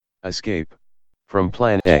Escape from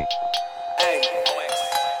Plan A.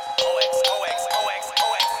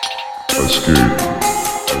 Escape, escape,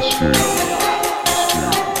 escape.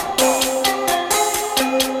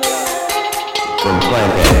 From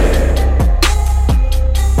Plan A.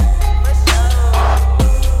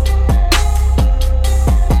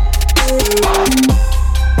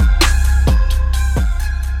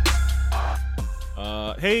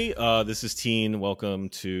 Hey, this is Teen. Welcome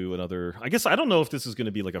to another. I guess I don't know if this is going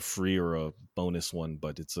to be like a free or a bonus one,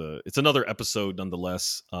 but it's another episode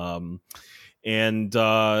nonetheless.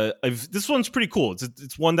 This one's pretty cool.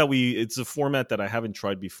 It's one that it's a format that I haven't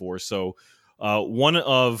tried before. So, one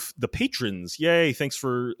of the patrons, yay! Thanks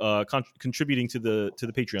for contributing to the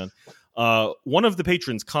Patreon. One of the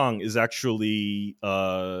patrons, Kong, is actually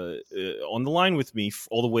on the line with me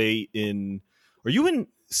all the way in. Are you in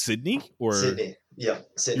Sydney or Sydney? Yeah,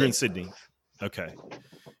 Sydney. You're in Sydney. Okay.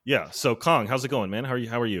 Yeah. So Kong, how's it going, man? How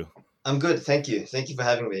are you? I'm good, thank you. Thank you for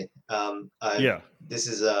having me. This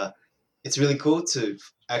is it's really cool to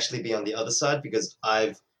actually be on the other side because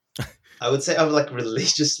I would say I've like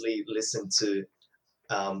religiously listened to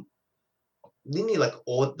nearly like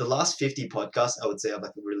all the last 50 podcasts. I would say I've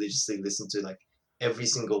like religiously listened to like every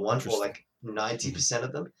single one or like 90%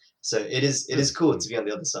 of them. So it is cool to be on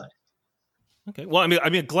the other side. Okay. Well, I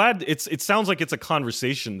mean, glad it sounds like it's a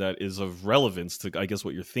conversation that is of relevance to, I guess,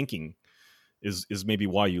 what you're thinking is maybe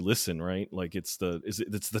why you listen, right? Like it's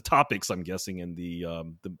the topics, I'm guessing, and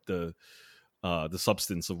the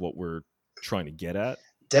substance of what we're trying to get at.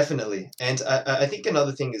 Definitely. And I think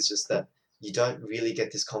another thing is just that you don't really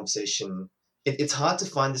get this conversation. It's hard to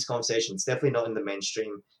find this conversation. It's definitely not in the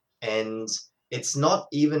mainstream, and it's not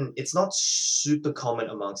super common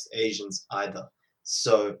amongst Asians either.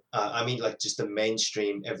 So I mean, like just the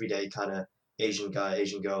mainstream everyday kind of Asian guy,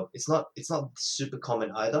 Asian girl. It's not super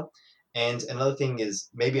common either. And another thing is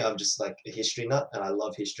maybe I'm just like a history nut and I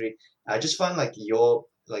love history. I just find like your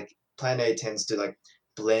like Plan A tends to like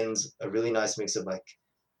blend a really nice mix of like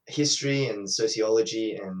history and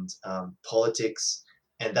sociology and politics,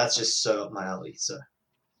 and that's just so up my alley. So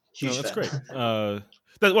huge that's fan.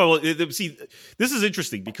 Great. See, this is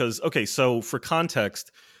interesting because okay, so for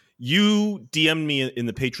context. You DM'd me in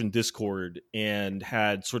the patron Discord and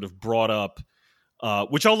had sort of brought up,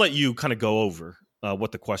 which I'll let you kind of go over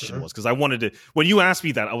what the question was. Because I wanted to, when you asked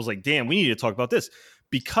me that, I was like, damn, we need to talk about this.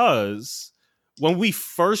 Because when we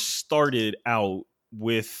first started out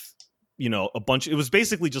with, it was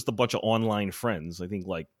basically just a bunch of online friends. I think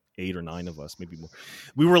like 8 or 9 of us, maybe more.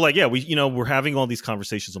 We were like, we're having all these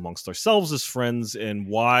conversations amongst ourselves as friends, and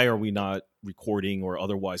why are we not recording or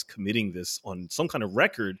otherwise committing this on some kind of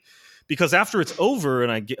record? Because after it's over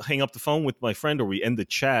and I hang up the phone with my friend or we end the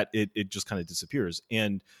chat, it just kind of disappears.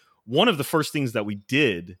 And one of the first things that we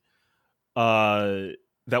did that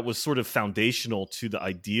was sort of foundational to the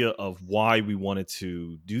idea of why we wanted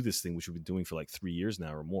to do this thing, which we've been doing for like 3 years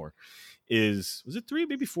now or more, was it 3,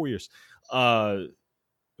 maybe 4 years?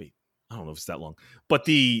 I don't know if it's that long, but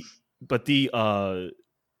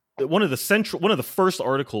one of the first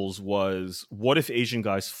articles was what if Asian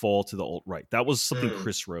guys fall to the alt-right? That was something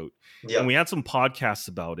Chris wrote. Yeah. And we had some podcasts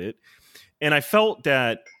about it. And I felt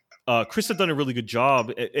that Chris had done a really good job.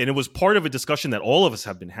 And it was part of a discussion that all of us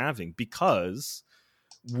have been having because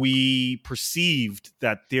we perceived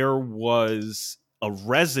that there was a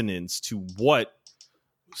resonance to what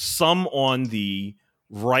some on the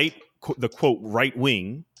right, the quote, right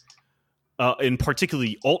wing, and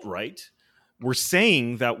particularly alt-right, were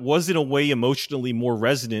saying that was in a way emotionally more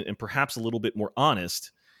resonant and perhaps a little bit more honest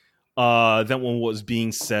than what was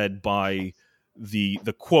being said by the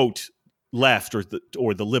quote left or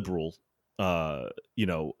the liberal,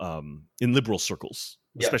 in liberal circles,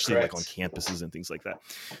 especially like on campuses and things like that.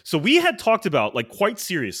 So we had talked about like quite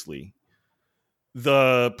seriously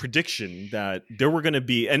the prediction that there were going to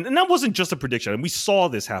be, and that wasn't just a prediction, and we saw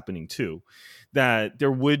this happening too, that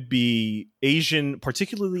there would be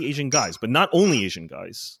particularly Asian guys, but not only Asian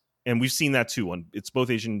guys. And we've seen that too. It's both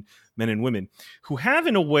Asian men and women who have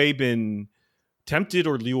in a way been tempted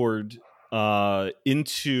or lured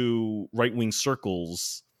into right-wing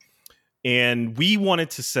circles. And we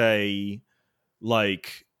wanted to say,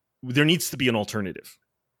 like, there needs to be an alternative.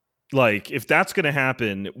 Like, if that's going to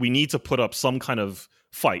happen, we need to put up some kind of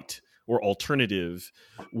fight or alternative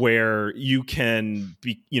where you can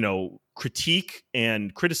be, critique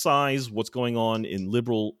and criticize what's going on in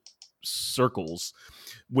liberal circles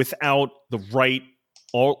without the right,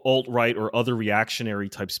 alt-right, or other reactionary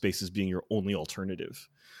type spaces being your only alternative.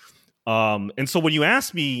 And so when you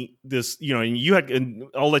asked me this, and you had, and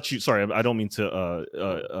I'll let you, sorry, I don't mean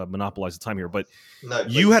to monopolize the time here, but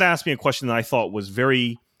you had asked me a question that I thought was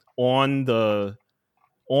very on the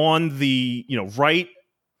right,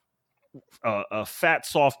 a fat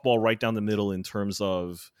softball right down the middle in terms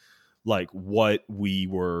of like what we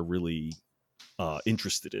were really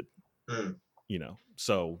interested in. Mm.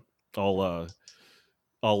 So I'll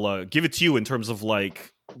give it to you in terms of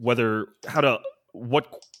like what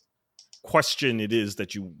question it is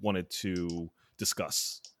that you wanted to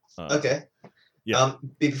discuss. Okay. Yeah.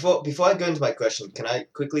 Before I go into my question, can I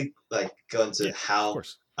quickly like go into Of how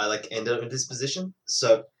course. I like ended up in this position?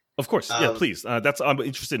 So Of course. Yeah, please. I'm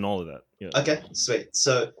interested in all of that. Yeah. okay, sweet.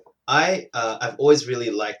 So I've always really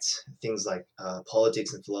liked things like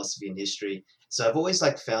politics and philosophy and history. So I've always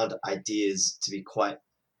like found ideas to be quite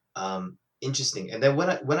interesting. And then when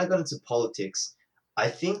I got into politics, I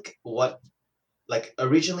think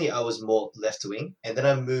originally I was more left wing, and then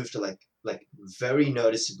I moved like very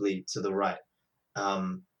noticeably to the right.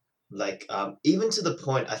 Um, even to the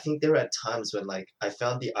point, I think there are times when like I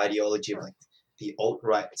found the ideology of like the alt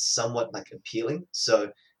right somewhat like appealing.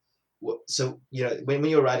 So when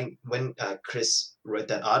you're writing, when Chris wrote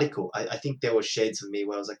that article, I think there were shades of me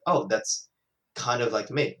where I was like, oh, that's kind of like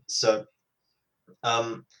me. So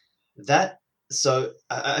um, that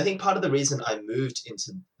I think part of the reason I moved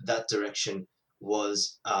into that direction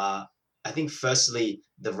was I think firstly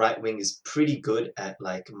the right wing is pretty good at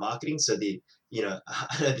like marketing. So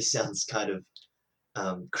I know this sounds kind of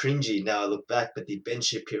cringy now I look back, but the Ben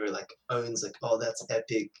Shapiro like owns like, oh, that's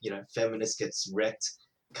epic, feminist gets wrecked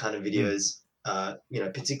kind of videos,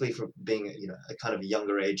 particularly for being a kind of a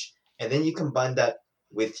younger age, and then you combine that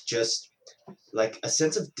with just like a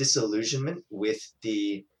sense of disillusionment with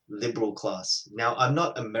the liberal class. Now I'm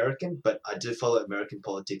not American, but I do follow American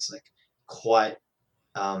politics like quite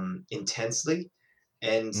intensely,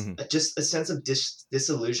 and just a sense of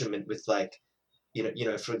disillusionment with like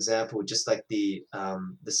for example, just like the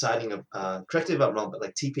signing of correct me if I'm wrong, but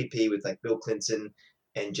like TPP with like Bill Clinton,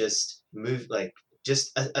 and just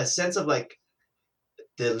just a sense of like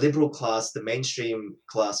the liberal class, the mainstream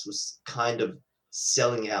class was kind of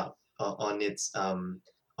selling out on its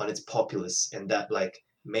populace, and that like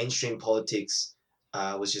mainstream politics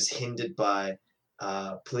was just hindered by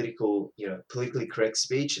politically correct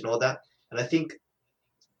speech and all that. And I think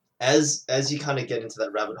as you kind of get into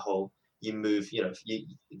that rabbit hole, you move,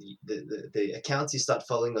 the accounts you start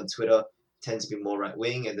following on Twitter tend to be more right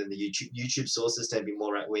wing, and then the YouTube sources tend to be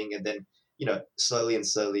more right wing, and then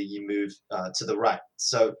slowly you move to the right.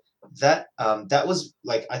 So that was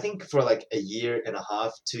like, I think for like a year and a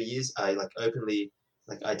half, 2 years, I like openly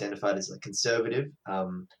like identified as like conservative.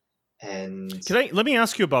 And let me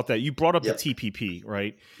ask you about that. You brought up Yeah. the TPP,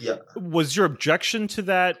 right? Yeah. Was your objection to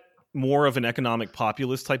that more of an economic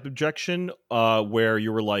populist type objection, where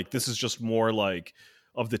you were like, this is just more like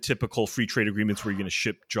of the typical free trade agreements where you're going to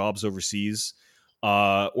ship jobs overseas?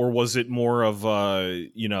 Or was it more of a,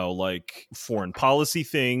 like foreign policy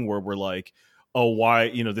thing where we're like, oh, why,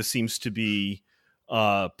 this seems to be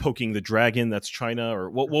poking the dragon, that's China? Or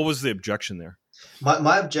what was the objection there?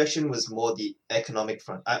 My objection was more the economic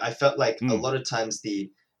front. I felt like a lot of times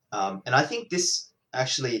and I think this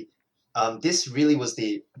actually, this really was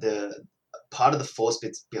the part of the force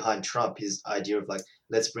bits behind Trump, his idea of like,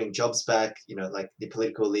 let's bring jobs back, like the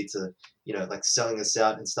political elites are, like selling us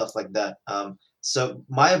out and stuff like that. So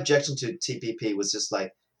my objection to TPP was just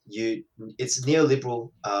like, it's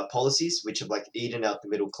neoliberal policies which have like eaten out the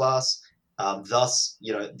middle class. Thus,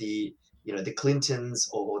 the Clintons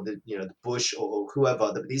or the the Bush or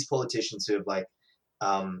whoever, these politicians who have like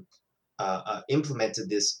implemented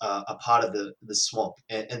this are part of the swamp,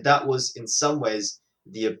 and that was in some ways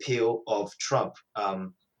the appeal of Trump. At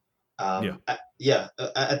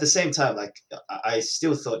the same time, like I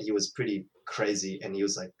still thought he was pretty crazy, and he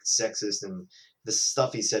was like sexist, and the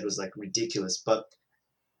stuff he said was like ridiculous. But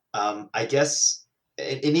I guess,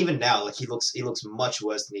 and even now, like he looks much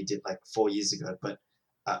worse than he did like 4 years ago. But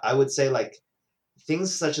I would say like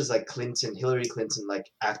things such as like Hillary Clinton, like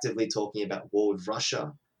actively talking about war with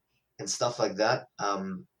Russia and stuff like that.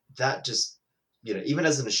 That just, even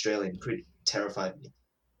as an Australian, pretty terrified me.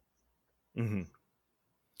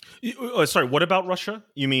 Mm-hmm. Sorry, what about Russia?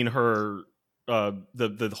 You mean her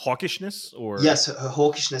the hawkishness, or? Yes, her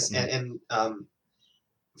hawkishness, and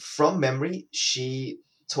from memory, she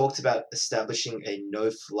talked about establishing a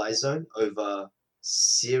no-fly zone over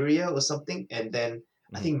Syria or something, and then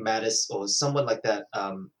I think Mattis or someone like that,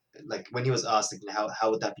 like when he was asked like,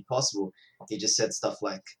 how would that be possible, he just said stuff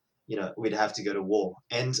like, we'd have to go to war.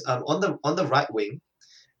 And on the right wing,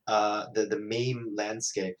 the meme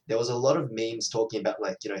landscape, there was a lot of memes talking about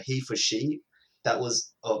like, he for she. That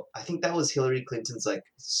was, I think that was Hillary Clinton's like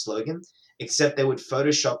slogan, except they would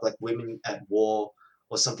Photoshop like women at war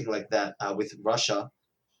or something like that with Russia,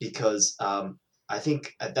 because I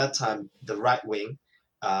think at that time the right wing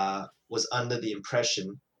was under the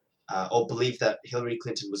impression or believed that Hillary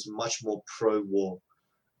Clinton was much more pro-war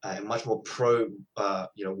and much more pro,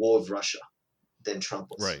 war with Russia than Trump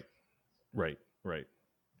was. Right.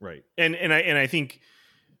 And I think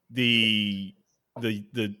the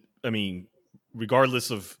I mean,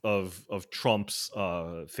 regardless of Trump's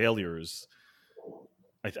failures,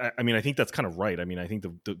 I mean, I think that's kind of right. I mean, I think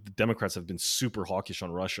the Democrats have been super hawkish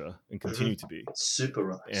on Russia and continue to be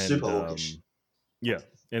super hawkish. Yeah,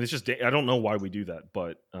 and it's just I don't know why we do that,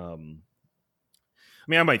 but I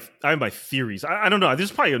mean, I have my theories. I don't know.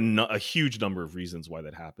 There's probably a huge number of reasons why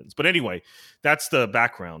that happens. But anyway, that's the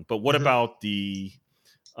background. But what about the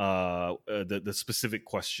specific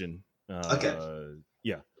question? Okay.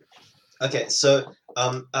 Yeah. Okay, so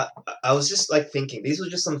I was just like thinking. These were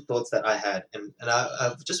just some thoughts that I had, and I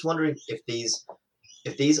was just wondering if these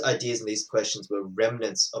ideas and these questions were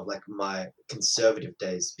remnants of like my conservative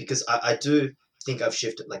days, because I do think I've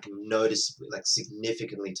shifted like noticeably, like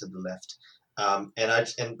significantly to the left.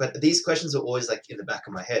 But these questions are always like in the back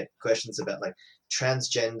of my head. Questions about like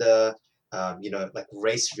transgender, like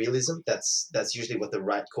race realism. That's usually what the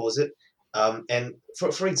right calls it. And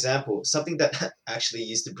for example, something that actually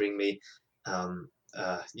used to bring me, I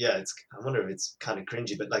wonder if it's kind of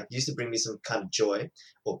cringy, but like used to bring me some kind of joy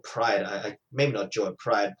or pride. I maybe not joy,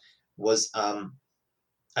 pride was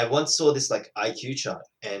I once saw this like IQ chart,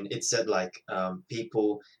 and it said like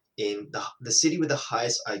people in the city with the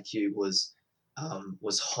highest IQ was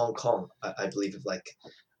Hong Kong, I believe, of like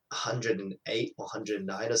 108 or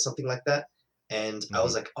 109 or something like that. And I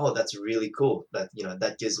was like, oh, that's really cool. That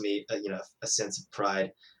that gives me a sense of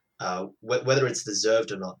pride. Whether it's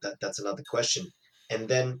deserved or not, that's another question. And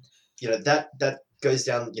then that goes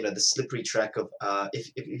down the slippery track of if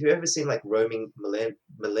you've ever seen like Roaming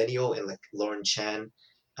Millennial and like Lauren Chan,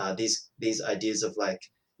 these ideas of like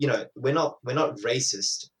we're not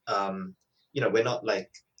racist. We're not like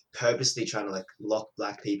purposely trying to like lock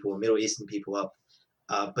black people or Middle Eastern people up,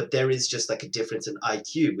 but there is just like a difference in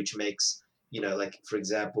IQ, which makes like for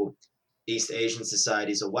example, East Asian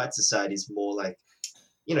societies or white societies more like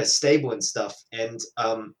stable and stuff. And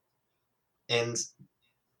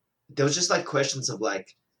there was just like questions of like,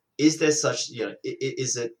 is there such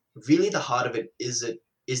is it really the heart of it?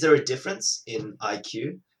 Is there a difference in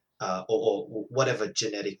IQ or whatever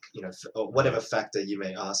genetic or whatever factor you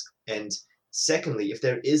may ask? And secondly, if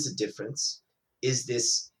there is a difference, is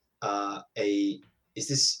this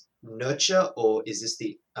nurture or is this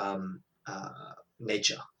the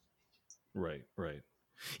nature? Right.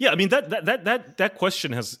 Yeah, I mean that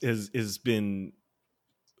question has been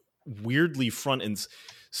weirdly front and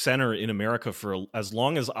center in America for as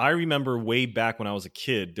long as I remember. Way back when I was a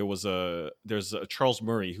kid, there's a Charles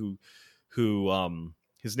Murray who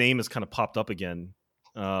his name has kind of popped up again,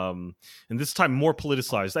 and this time more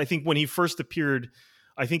politicized. I think when he first appeared,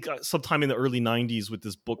 I think sometime in the early 90s with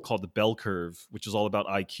this book called The Bell Curve, which is all about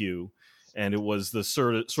IQ. And it was the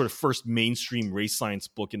sort of first mainstream race science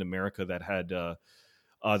book in America that had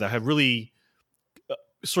really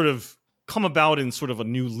sort of come about in sort of a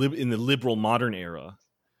new in the liberal modern era.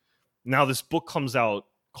 Now this book comes out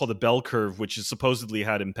called The Bell Curve, which is supposedly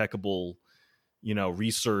had impeccable,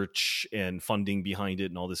 research and funding behind it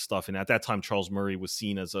and all this stuff. And at that time, Charles Murray was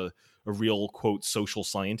seen as a real, quote, social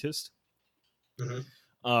scientist.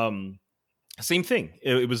 Same thing.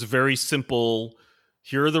 It was a very simple.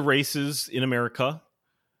 Here are the races in America,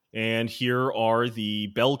 and here are the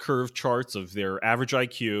bell curve charts of their average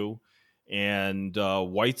IQ, and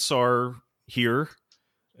whites are here,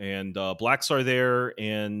 and blacks are there,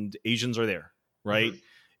 and Asians are there, right?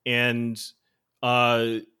 And,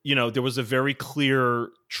 there was a very clear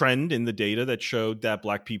trend in the data that showed that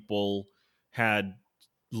black people had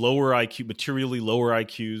lower IQ, materially lower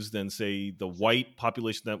IQs than, say, the white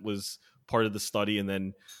population that was part of the study, and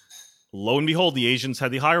then lo and behold, the Asians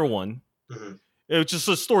had the higher one. It's just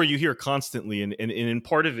a story you hear constantly, and in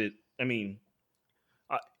part of it, I mean,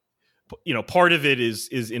 part of it is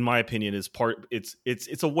in my opinion it's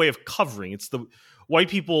a way of covering. It's the white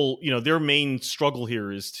people, their main struggle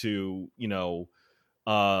here is to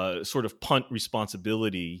sort of punt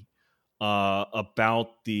responsibility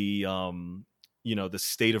about the the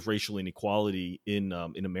state of racial inequality in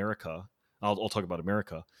America. I'll talk about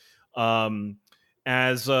America.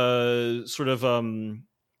 As a sort of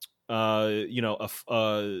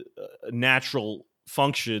a natural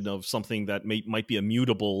function of something that might be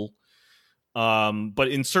immutable, but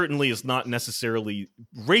certainly is not necessarily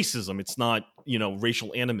racism. It's not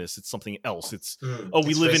racial animus. It's something else. It's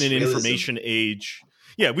we live in an information age.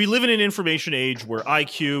 Yeah, we live in an information age where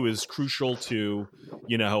IQ is crucial to,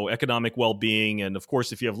 economic well-being. And of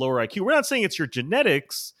course, if you have lower IQ, we're not saying it's your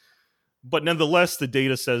genetics, but nonetheless, the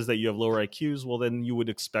data says that you have lower IQs. Well, then you would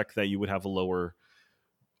expect that you would have a lower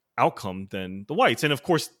outcome than the whites. And of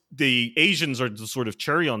course, the Asians are the sort of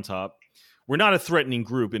cherry on top. We're not a threatening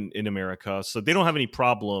group in America, so they don't have any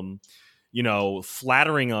problem,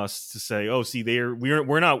 flattering us to say, "Oh, see,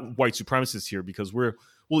 we're not white supremacists here," because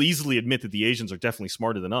we'll easily admit that the Asians are definitely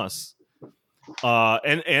smarter than us,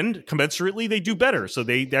 and commensurately they do better, so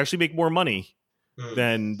they actually make more money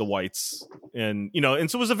than the whites, and so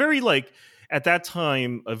it was a very at that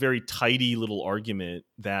time a very tidy little argument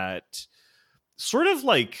that sort of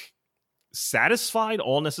satisfied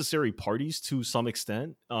all necessary parties to some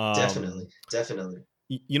extent. Definitely.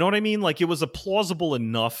 You know what I mean? It was a plausible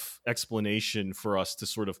enough explanation for us to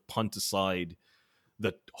sort of punt aside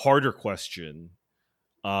the harder question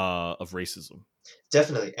of racism.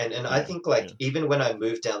 Definitely. And I think even when I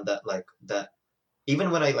moved down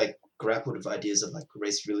even when I grappled with ideas of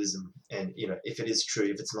race realism and if it is true,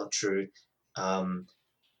 if it's not true,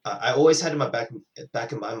 I always had in my back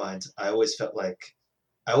of my mind, I always felt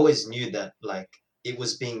I always knew that it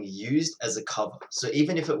was being used as a cover. So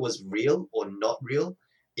even if it was real or not real,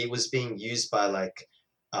 it was being used by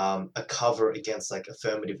a cover against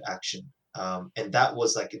affirmative action. And that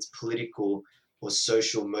was its political or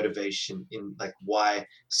social motivation in why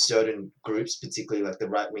certain groups, particularly the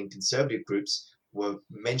right-wing conservative groups, were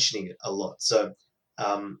mentioning it a lot. So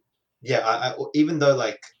I even though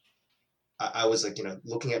I was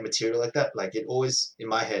looking at material like that, it always in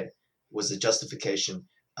my head was a justification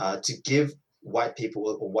to give white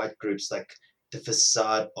people or white groups the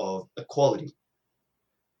facade of equality.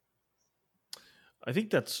 I think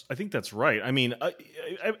that's right. I mean,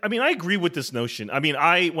 I agree with this notion. I mean,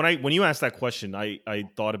 when you asked that question, I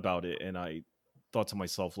thought about it and I thought to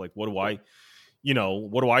myself, what do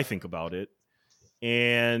I think about it?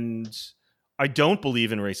 And I don't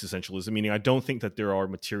believe in race essentialism, meaning I don't think that there are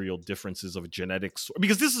material differences of genetics,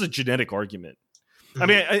 because this is a genetic argument. I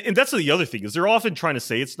mean, and that's the other thing is they're often trying to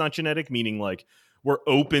say it's not genetic, meaning we're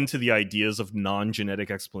open to the ideas of non-genetic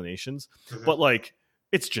explanations, but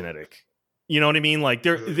it's genetic. You know what I mean?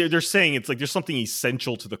 They're saying it's there's something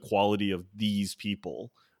essential to the quality of these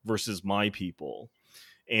people versus my people.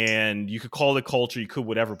 And you could call it culture, you could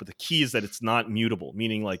whatever, but the key is that it's not mutable,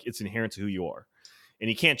 meaning it's inherent to who you are and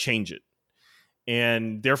you can't change it.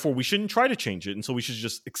 And therefore we shouldn't try to change it. And so we should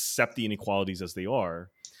just accept the inequalities as they are.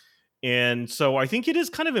 And so I think it is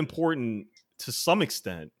kind of important to some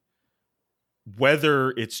extent whether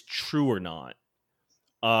it's true or not.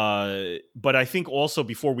 But I think also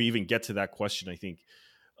before we even get to that question, I think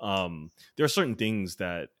there are certain things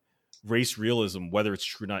that race realism, whether it's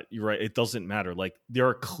true or not, you're right, it doesn't matter. There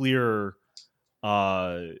are clear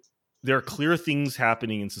things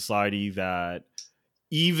happening in society that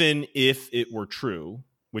even if it were true,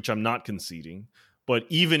 which I'm not conceding, but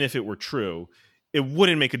even if it were true, it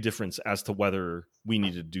wouldn't make a difference as to whether we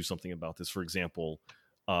needed to do something about this. For example,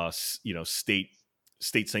 state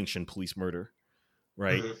sanctioned police murder,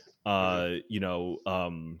 right? The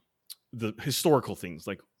historical things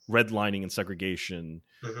like redlining and segregation,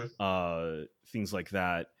 things like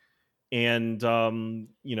that, and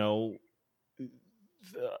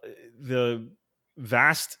the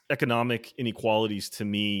vast economic inequalities to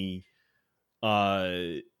me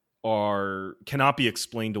cannot be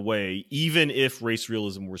explained away, even if race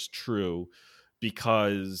realism was true,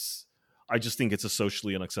 because I just think it's a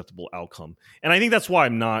socially unacceptable outcome. And I think that's why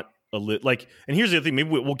I'm not and here's the other thing, maybe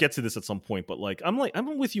we'll get to this at some point, but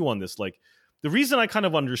I'm with you on this. The reason I kind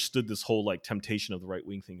of understood this whole temptation of the right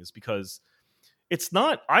wing thing is because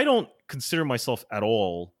I don't consider myself at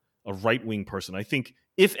all a right wing person. I think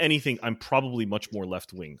if anything, I'm probably much more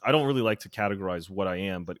left wing. I don't really like to categorize what I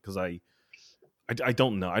am, but because I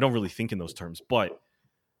don't know. I don't really think in those terms, but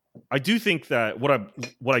I do think that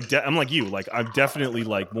I'm like you, I'm definitely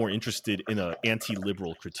more interested in a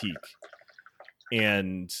anti-liberal critique.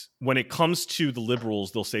 And when it comes to the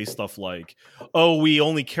liberals, they'll say stuff like, "Oh, we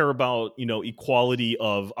only care about equality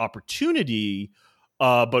of opportunity,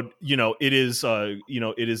 but it is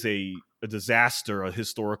a disaster, a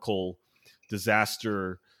historical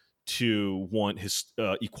disaster to want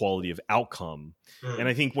equality of outcome." And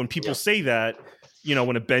I think when people say that,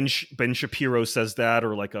 when a Ben Shapiro says that,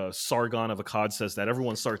 or a Sargon of Akkad says that,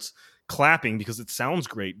 everyone starts clapping because it sounds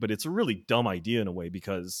great, but it's a really dumb idea in a way,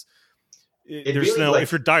 because there's really,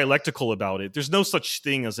 if you're dialectical about it, there's no such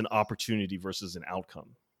thing as an opportunity versus an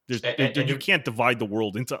outcome. You can't divide the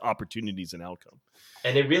world into opportunities and outcome.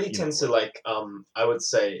 And it really tends to I would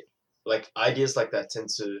say ideas like that tend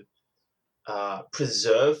to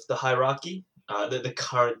preserve the hierarchy, the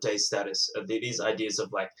current day status of these ideas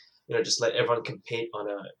of like, just let everyone compete on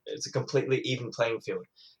it's a completely even playing field.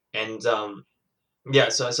 And yeah,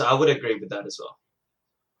 so I would agree with that as well.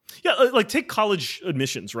 Yeah, like take college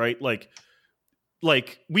admissions, right? Like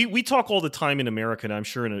we talk all the time in America, and I'm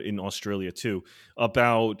sure in Australia too,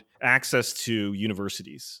 about access to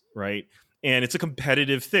universities, right? And it's a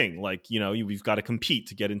competitive thing. Like, we've got to compete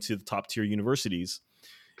to get into the top tier universities.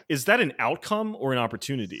 Is that an outcome or an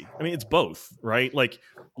opportunity? I mean, it's both, right? Like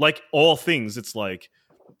all things, it's like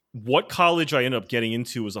what college I end up getting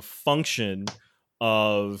into is a function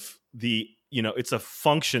of it's a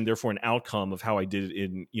function, therefore an outcome of how I did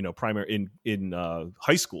it in primary in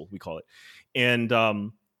high school, we call it. And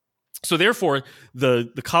so therefore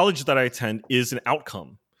the college that I attend is an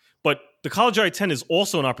outcome, but the college I attend is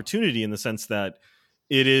also an opportunity in the sense that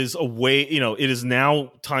it is a way, it is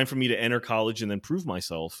now time for me to enter college and then prove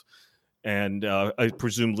myself. And I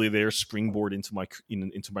presumably they're springboard into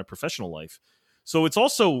my professional life. So it's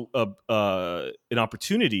also an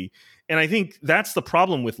opportunity. And I think that's the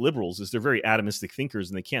problem with liberals is they're very atomistic thinkers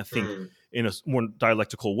and they can't think in a more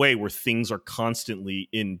dialectical way where things are constantly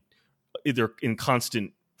in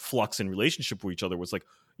constant flux and relationship with each other. Where it's like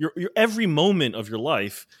your every moment of your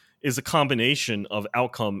life is a combination of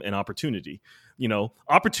outcome and opportunity.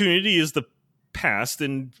 Opportunity is the past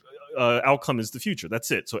and outcome is the future. That's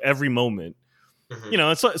it. So every moment.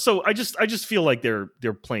 So I just feel like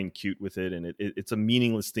they're playing cute with it, and it's a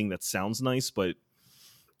meaningless thing that sounds nice, but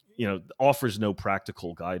offers no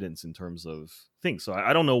practical guidance in terms of things. So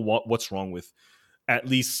I don't know what's wrong with at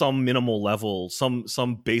least some minimal level,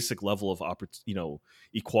 some basic level of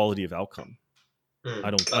equality of outcome.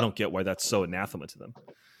 I don't get why that's so anathema to them.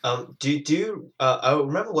 I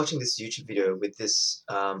remember watching this YouTube video with this.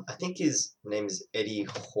 I think his name is Eddie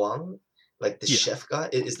Huang, like the chef guy.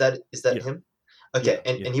 Is that him? Okay,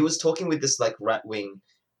 and he was talking with this like right wing,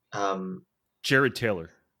 Jared Taylor,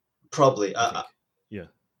 probably.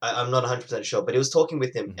 I'm not 100% sure, but he was talking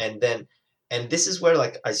with him, and this is where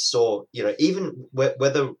like I saw, even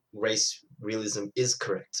whether race realism is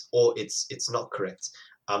correct or it's not correct.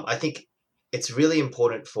 I think it's really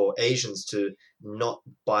important for Asians to not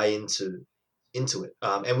buy into it,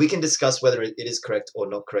 and we can discuss whether it is correct or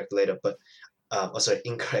not correct later. But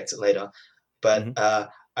incorrect later. But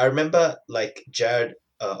I remember like Jared,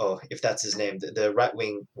 if that's his name, the right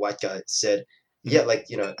wing white guy said, like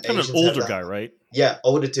kind Asians of an older guy, right? Yeah,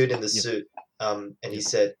 older dude in the suit. And he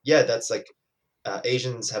said, that's like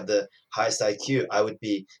Asians have the highest IQ. I would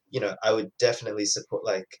definitely support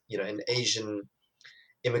like an Asian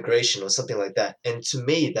immigration or something like that. And to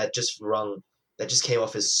me, that just came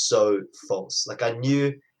off as so false. Like I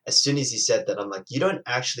knew as soon as he said that, I'm like, you don't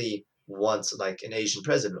actually want like an Asian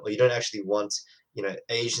president, or you don't actually want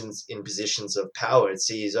Asians in positions of power at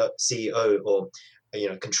CEO or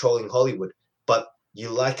controlling Hollywood, but you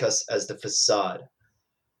like us as the facade.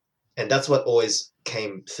 And that's what always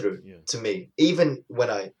came through to me, even when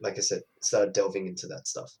I, like I said, started delving into that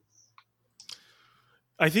stuff.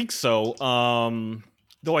 I think so.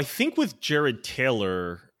 Though I think with Jared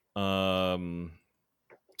Taylor, is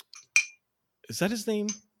that his name?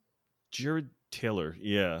 Jared Taylor,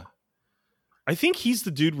 yeah. I think he's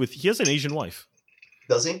the dude he has an Asian wife.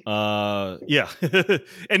 Does he? Yeah.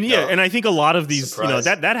 And I think a lot of these,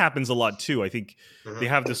 that happens a lot too. I think they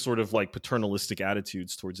have this sort of like paternalistic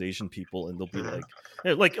attitudes towards Asian people, and they'll be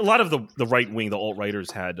like a lot of the right wing, the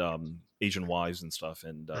alt-righters had Asian wives and stuff,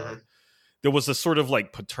 and there was a sort of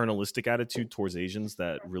like paternalistic attitude towards Asians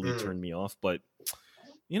that really turned me off. But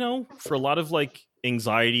for a lot of like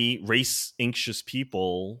anxiety, race anxious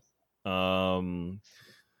people,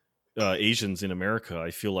 Asians in America,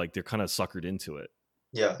 I feel like they're kind of suckered into it.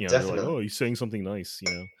 Yeah, definitely. They're like, oh, he's saying something nice,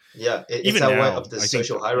 Yeah, it's even our now, way of the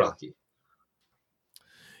social hierarchy.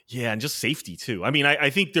 Yeah, and just safety too. I mean, I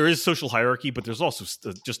think there is social hierarchy, but there's also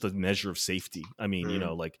just a measure of safety. I mean,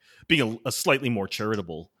 like being a slightly more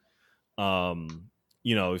charitable.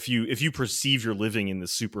 If you perceive you're living in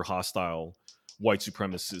this super hostile white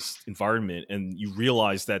supremacist environment and you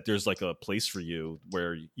realize that there's like a place for you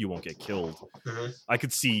where you won't get killed, I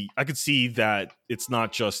could see that it's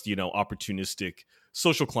not just opportunistic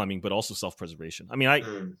social climbing, but also self-preservation. I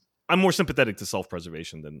mean, I'm more sympathetic to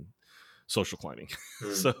self-preservation than social climbing.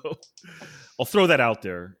 So I'll throw that out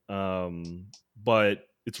there. But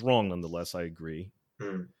it's wrong nonetheless. I agree.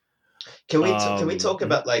 Can we talk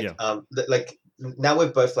about like like now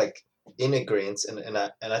we're both like in agreement, and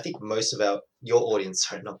I think most of your audience,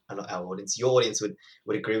 sorry, not our audience, your audience would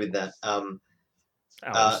agree with that.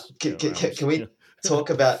 Can we talk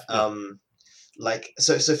about like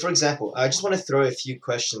so for example, I just want to throw a few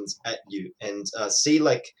questions at you and see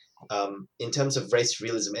like in terms of race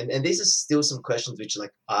realism, and these are still some questions which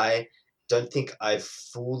like I don't think I've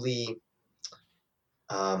fully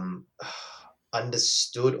um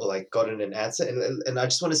understood or like gotten an answer, and I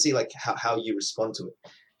just want to see like how you respond to it.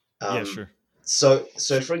 Yeah, um sure. so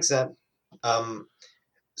for example, um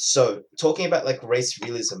so talking about like race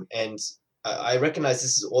realism, and I recognize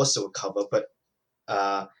this is also a cover, but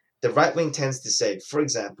uh, the right wing tends to say, for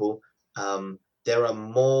example, there are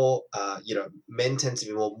more, men tend to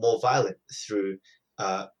be more violent through,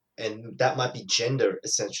 and that might be gender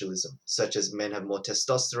essentialism, such as men have more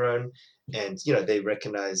testosterone, and they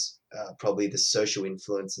recognize probably the social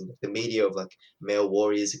influence in the media of like male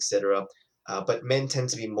warriors, etc. But men tend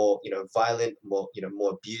to be more, violent, more,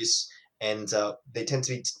 more abuse, and they tend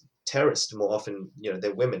to be terrorist more often,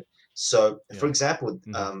 than women. So, for Yeah. example,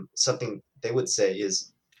 Hmm. something they would say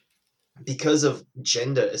is because of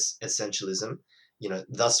gender essentialism,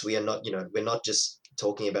 thus we are not, we're not just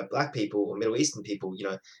talking about black people or Middle Eastern people.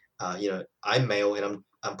 I'm male and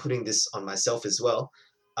I'm putting this on myself as well.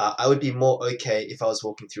 I would be more okay if I was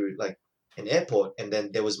walking through like an airport and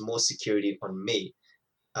then there was more security on me.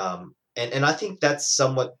 And I think that's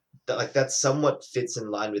somewhat that somewhat fits in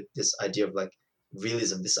line with this idea of like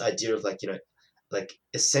realism, this idea of like like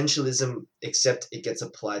essentialism, except it gets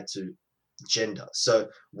applied to gender. So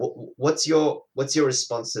what's your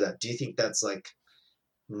response to that? Do you think that's like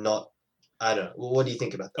not? I don't know. What do you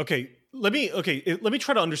think about that? Let me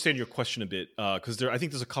try to understand your question a bit, because I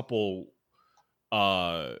think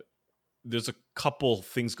uh, there's a couple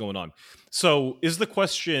things going on. So is the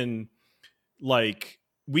question like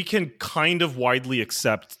we can kind of widely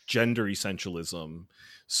accept gender essentialism?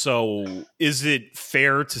 So is it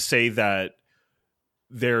fair to say that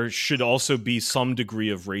there should also be some degree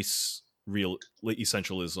of race real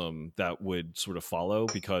essentialism that would sort of follow?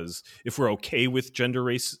 Because if we're okay with gender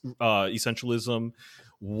race essentialism,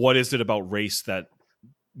 what is it about race that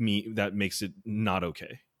makes it not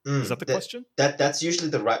okay? Is that the That question? that's usually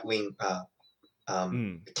the right wing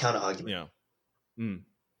Mm, counter argument. yeah. Mm.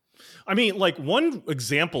 I mean, like one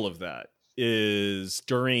example of that is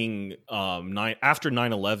during after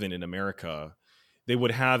 9/11 in America, they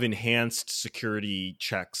would have enhanced security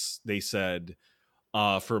checks. They said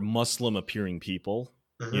for Muslim appearing people,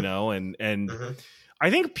 Mm-hmm, and mm-hmm, I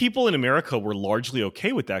think people in America were largely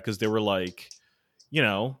okay with that because they were like,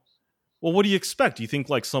 well, what do you expect? Do you think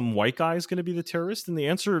like some white guy is going to be the terrorist? And the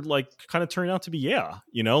answer like kind of turned out to be yeah.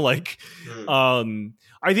 Like mm,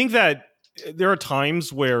 I think that there are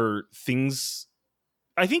times where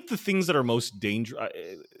I think the things that are most dangerous.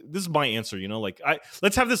 This is my answer, like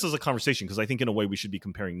let's have this as a conversation because I think in a way we should be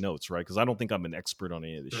comparing notes, right? Because I don't think I'm an expert on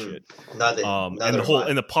any of this mm. shit. Neither And neither am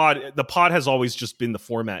I. the pod has always just been the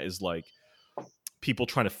format is like people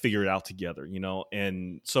trying to figure it out together,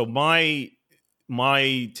 And so my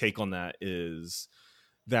take on that is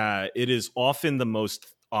that it is often the most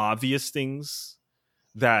obvious things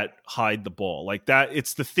that hide the ball, like that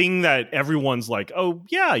it's the thing that everyone's like, oh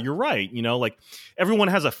yeah, you're right, like everyone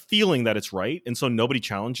has a feeling that it's right, and so nobody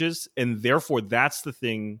challenges, and therefore that's the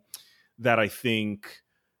thing that I think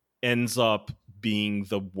ends up being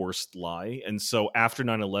the worst lie. And so after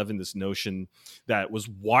 9/11, this notion that was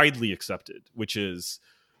widely accepted, which is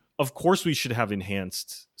of course we should have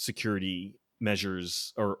enhanced security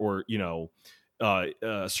measures or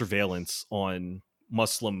surveillance on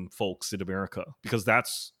Muslim folks in America because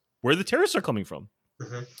that's where the terrorists are coming from.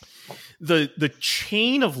 Mm-hmm. The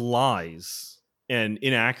chain of lies and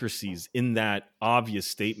inaccuracies in that obvious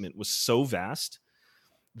statement was so vast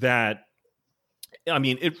that I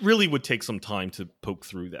mean it really would take some time to poke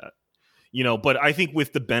through that. But I think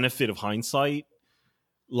with the benefit of hindsight,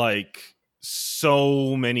 like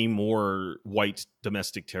so many more white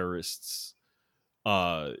domestic terrorists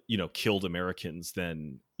killed Americans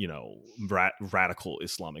than radical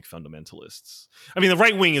Islamic fundamentalists. I mean, the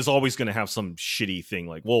right wing is always going to have some shitty thing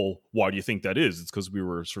like, well, why do you think that is? It's because we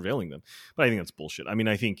were surveilling them. But I think that's bullshit. I mean,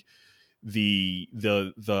 I think the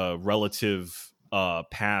relative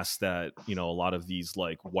pass that a lot of these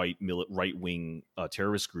like white right wing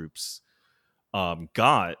terrorist groups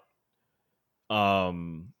got,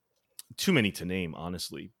 too many to name,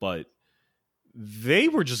 honestly, but they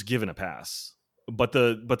were just given a pass. But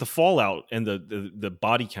the fallout and the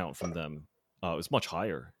body count from them is much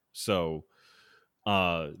higher. So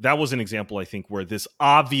that was an example, I think, where this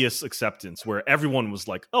obvious acceptance, where everyone was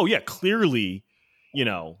like, "Oh yeah, clearly,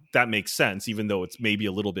 that makes sense," even though it's maybe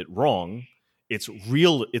a little bit wrong. It's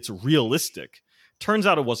real. It's realistic. Turns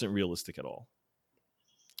out it wasn't realistic at all.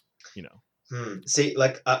 See,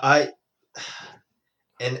 like I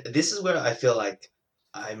And this is where I feel like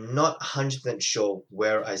I'm not 100% sure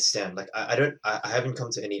where I stand. Like I haven't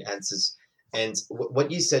come to any answers. And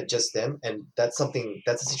what you said just then, and that's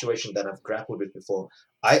a situation that I've grappled with before.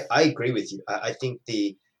 I agree with you. I think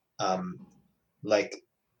um like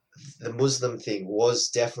the Muslim thing was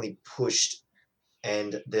definitely pushed,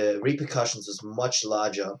 and the repercussions was much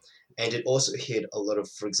larger, and it also hit a lot of,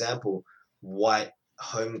 for example, white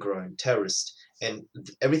homegrown terrorists. And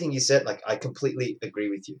everything you said, like I completely agree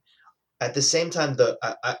with you. At the same time, though,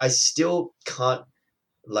 I still can't,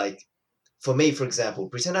 like, for me, for example,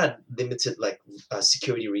 pretend I had limited like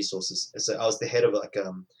security resources. So I was the head of like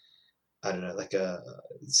I don't know, like a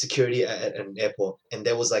security at an airport, and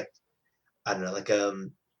there was like, I don't know, like a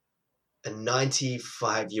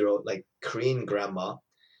 95-year-old like Korean grandma,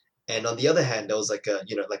 and on the other hand, there was like a,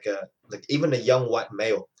 like even a young white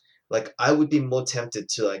male. Like I would be more tempted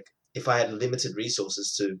to, like, if I had limited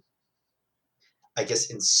resources, to, I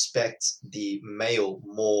guess, inspect the male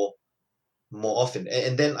more often.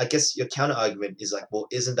 And then I guess your counter argument is like, well,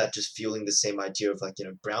 isn't that just fueling the same idea of, like,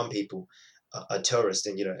 brown people are terrorists,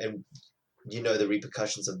 and the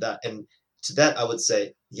repercussions of that. And to that I would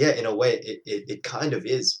say, yeah, in a way it kind of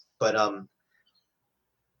is. But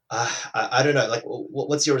I don't know, like,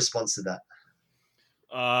 what's your response to that?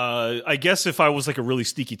 I guess if I was like a really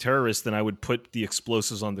sneaky terrorist, then I would put the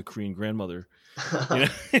explosives on the Korean grandmother. You know?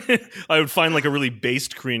 I would find like a really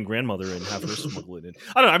based Korean grandmother and have her smuggle it in.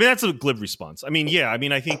 I don't know. I mean, that's a glib response. I mean, yeah. I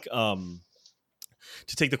mean, I think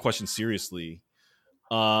to take the question seriously,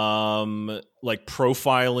 like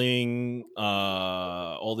profiling,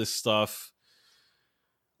 all this stuff,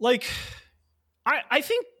 like I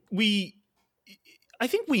think I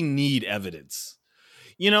think we need evidence.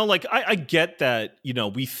 Like I get that,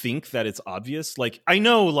 we think that it's obvious. Like I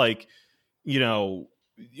know, like,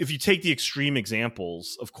 if you take the extreme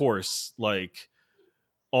examples, of course, like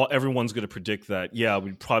everyone's going to predict that, yeah, it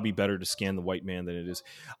would probably be better to scan the white man than it is.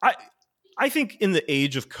 I think in the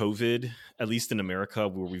age of COVID, at least in America,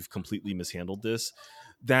 where we've completely mishandled this,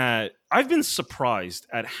 that I've been surprised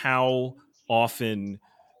at how often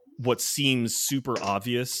what seems super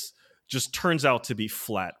obvious just turns out to be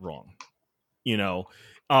flat wrong.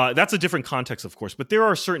 That's a different context, of course, but there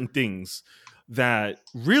are certain things that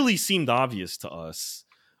really seemed obvious to us,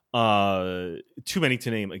 too many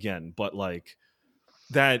to name again, but like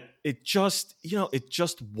that it just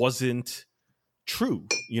wasn't true.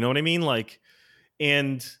 You know what I mean? Like,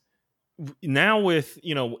 and now with,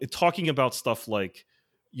 talking about stuff like,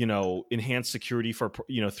 enhanced security for,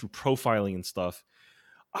 through profiling and stuff,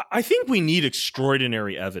 I think we need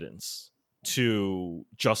extraordinary evidence to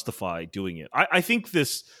justify doing it. I think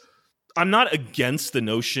I'm not against the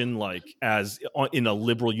notion, like, as in a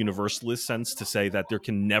liberal universalist sense, to say that there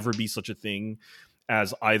can never be such a thing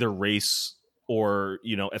as either race or,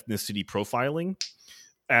 ethnicity profiling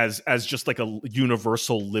as just like a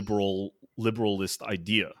universal liberalist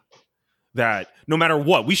idea that no matter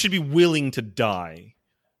what, we should be willing to die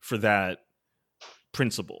for that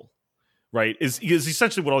principle. Right, is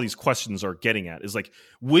essentially what all these questions are getting at, is like,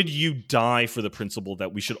 would you die for the principle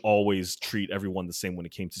that we should always treat everyone the same when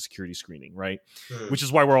it came to security screening, right? Which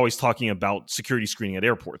is why we're always talking about security screening at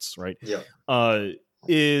airports, right? Yeah.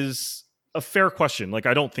 Is a fair question. Like,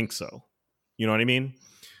 I don't think so. You know what I mean?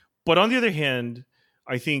 But on the other hand,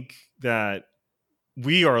 I think that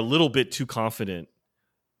we are a little bit too confident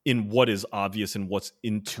in what is obvious and what's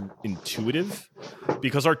intuitive,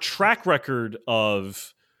 because our track record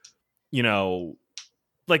of,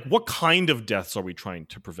 like, what kind of deaths are we trying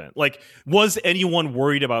to prevent? Like, was anyone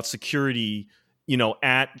worried about security,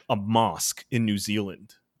 at a mosque in New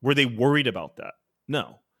Zealand? Were they worried about that?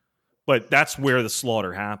 No. But that's where the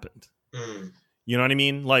slaughter happened. You know what I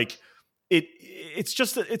mean? Like, it's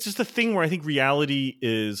just a thing where I think reality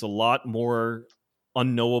is a lot more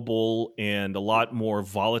unknowable and a lot more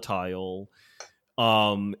volatile.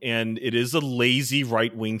 And it is a lazy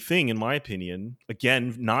right-wing thing, in my opinion.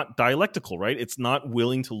 Again, not dialectical, right? It's not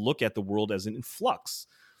willing to look at the world as in flux,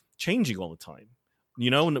 changing all the time.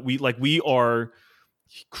 And we are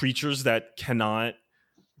creatures that cannot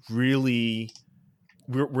really.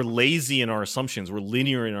 We're lazy in our assumptions. We're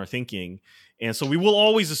linear in our thinking. And so we will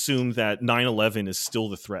always assume that 9/11 is still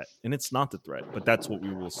the threat. And it's not the threat, but that's what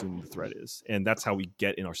we will assume the threat is. And that's how we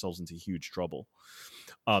get ourselves into huge trouble.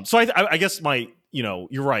 So I guess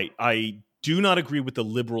you're right. I do not agree with the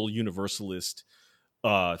liberal universalist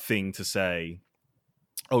thing to say,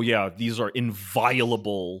 oh yeah, these are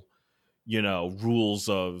inviolable, rules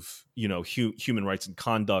of, human rights and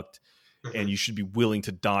conduct, and you should be willing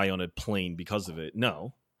to die on a plane because of it.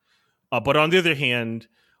 No. But on the other hand,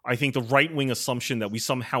 I think the right-wing assumption that we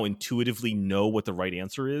somehow intuitively know what the right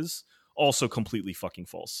answer is, also completely fucking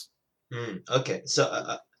false. Okay, so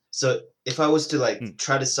if I was to like Mm.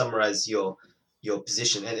 try to summarize your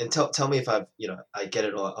position, and tell me if I've I get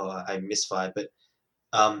it or I misfire, but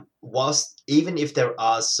whilst even if there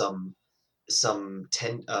are some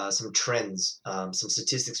trends, some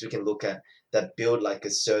statistics we can look at that build like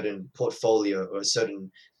a certain portfolio or a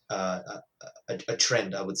certain a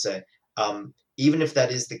trend, I would say. Even if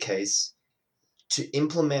that is the case, to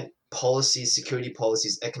implement policies, security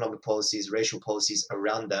policies, economic policies, racial policies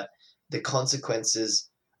around that, the consequences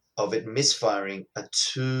of it misfiring are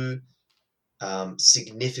too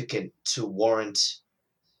significant to warrant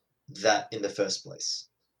that in the first place.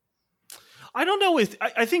 I don't know if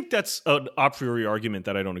I think that's an a priori argument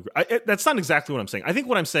that I don't agree. That's not exactly what I'm saying. I think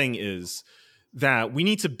what I'm saying is that we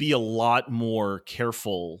need to be a lot more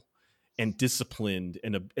careful and disciplined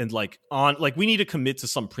and like on like we need to commit to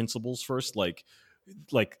some principles first, like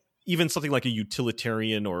even something like a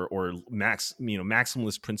utilitarian or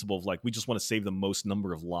maximalist principle of like we just want to save the most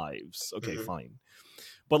number of lives. Okay, fine.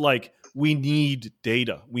 But like we need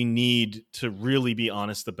data. We need to really be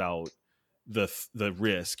honest about the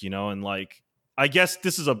risk, and like I guess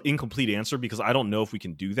this is an incomplete answer because I don't know if we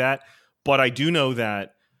can do that, but I do know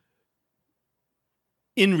that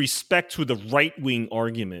in respect to the right-wing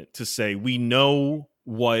argument to say we know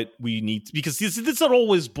what we need because this what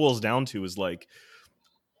always boils down to is like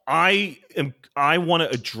I want to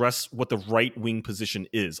address what the right-wing position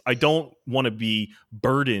is. I don't want to be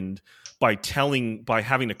burdened by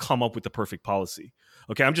having to come up with the perfect policy.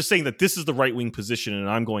 Okay, I'm just saying that this is the right-wing position and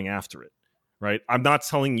I'm going after it. Right? I'm not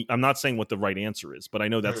saying what the right answer is, but I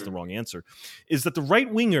know that's the wrong answer. Is that the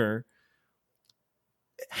right-winger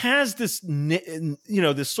has this,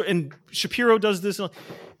 this, and Shapiro does this.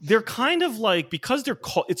 They're kind of like, because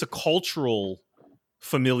it's a cultural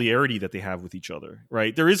familiarity that they have with each other,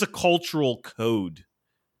 right? There is a cultural code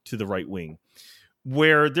to the right wing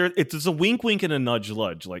where it's a wink, wink, and a nudge,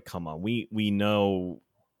 nudge. Like, come on, we know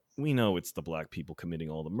it's the black people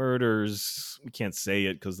committing all the murders. We can't say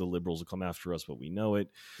it because the liberals will come after us, but we know it.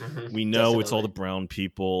 We know definitely. It's all the brown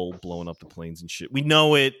people blowing up the planes and shit. We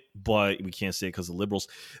know it, but we can't say it because the liberals.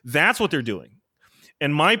 That's what they're doing.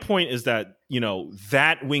 And my point is that,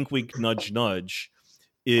 that wink, wink, nudge, nudge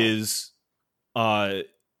is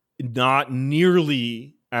not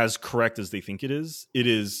nearly as correct as they think it is. It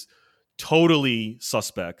is totally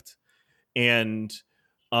suspect and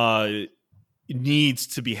needs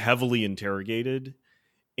to be heavily interrogated,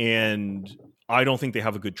 and I don't think they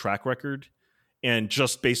have a good track record. And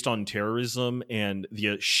just based on terrorism and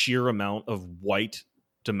the sheer amount of white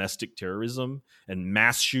domestic terrorism and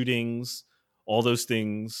mass shootings, all those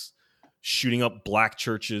things, shooting up black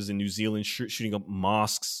churches in New Zealand, shooting up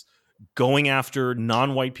mosques, going after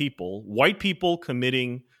non-white people, white people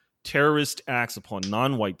committing terrorist acts upon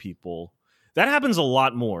non-white people, that happens a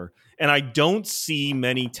lot more. And I don't see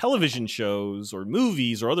many television shows or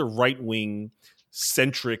movies or other right-wing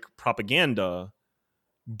centric propaganda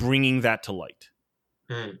bringing that to light.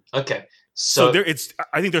 Okay. So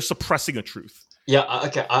I think they're suppressing a truth. Yeah.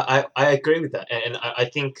 Okay. I agree with that. And I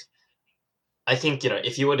think,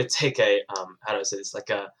 if you were to take a, how do I say this? Like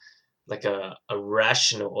a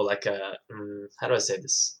rational or like a, how do I say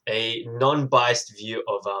this? A non-biased view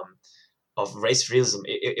of race realism.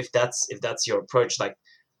 If that's your approach, like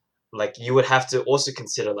you would have to also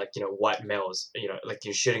consider white males, like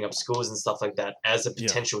you're shooting up schools and stuff like that as a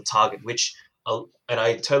potential target, which, and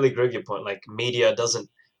I totally agree with your point. Like media does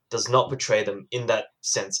not portray them in that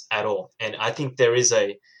sense at all. And I think there is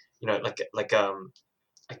a, like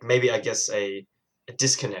maybe I guess a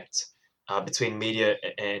disconnect between media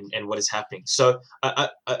and what is happening. So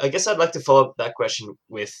I guess I'd like to follow up that question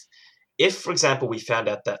with, if, for example, we found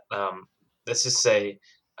out that let's just say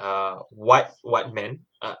white men,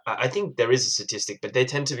 I think there is a statistic, but they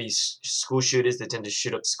tend to be school shooters. They tend to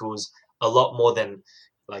shoot up schools a lot more than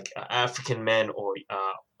like African men or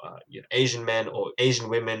Asian men or Asian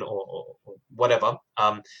women or whatever.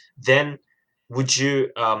 Then would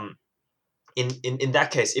you, in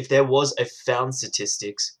that case, if there was a found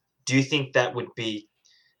statistics, do you think that would be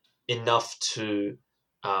enough to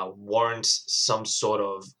warrant some sort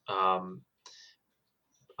of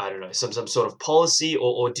I don't know, some sort of policy,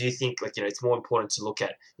 or do you think it's more important to look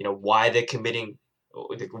at why they're committing,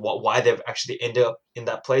 why they've actually ended up in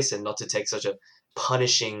that place, and not to take such a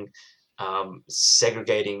punishing,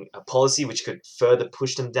 segregating policy which could further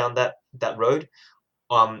push them down that road?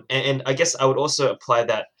 And I guess I would also apply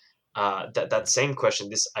that that same question,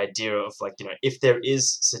 this idea of if there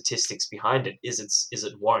is statistics behind it, is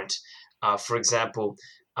it warrant? For example,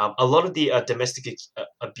 a lot of the domestic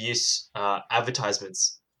abuse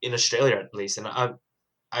advertisements in Australia, at least, and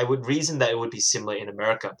I would reason that it would be similar in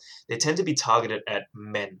America. They tend to be targeted at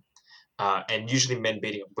men, and usually men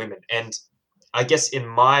beating up women. And I guess in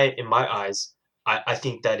my eyes, I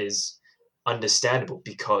think that is understandable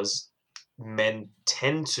because men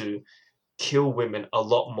tend to kill women a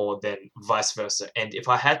lot more than vice versa. And if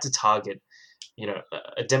I had to target,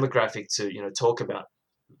 a demographic to talk about,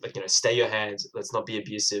 like, stay your hands, let's not be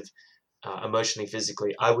abusive, emotionally,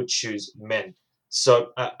 physically, I would choose men.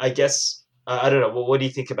 So I guess I don't know. What do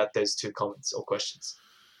you think about those two comments or questions?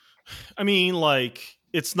 I mean, like,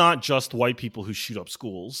 it's not just white people who shoot up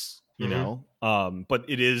schools, but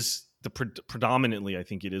it is predominantly, I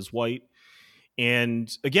think it is white. And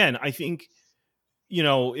again, I think,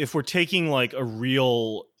 if we're taking like a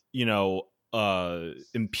real,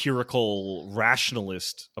 empirical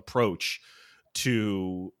rationalist approach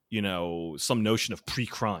to, some notion of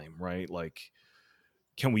pre-crime, right? Like,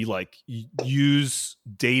 can we like use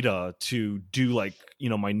data to do like,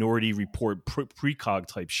 Minority Report precog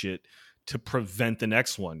type shit to prevent the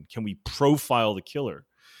next one? Can we profile the killer?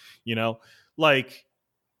 Like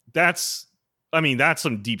that's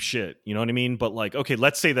some deep shit, you know what I mean? But like, okay,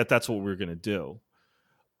 let's say that that's what we're going to do.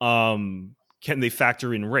 Can they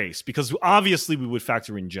factor in race? Because obviously we would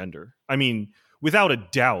factor in gender. I mean, without a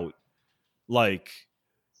doubt, like,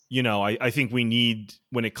 I think we need,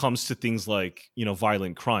 when it comes to things like,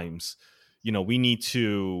 violent crimes, we need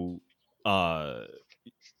to,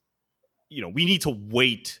 we need to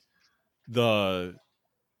weight the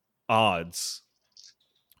odds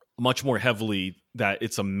much more heavily that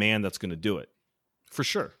it's a man that's going to do it, for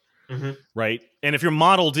sure. Mm-hmm. Right. And if your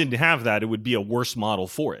model didn't have that, it would be a worse model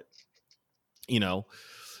for it, and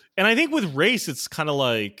I think with race, it's kind of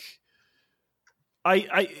like,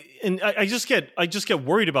 I just get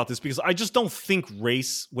worried about this because I just don't think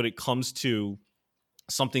race, when it comes to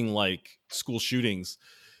something like school shootings,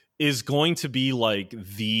 is going to be like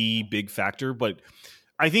the big factor. But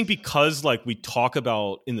I think because like we talk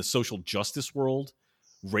about in the social justice world,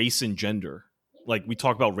 race and gender, like we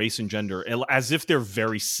talk about race and gender as if they're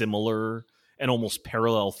very similar and almost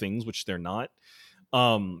parallel things, which they're not.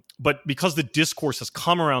 But because the discourse has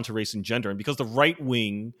come around to race and gender, and because the right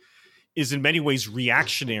wing is in many ways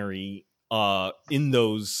reactionary in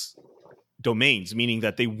those domains, meaning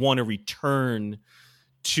that they want to return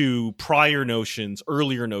to prior notions,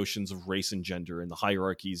 earlier notions of race and gender and the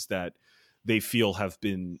hierarchies that they feel have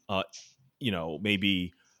been,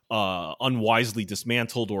 maybe unwisely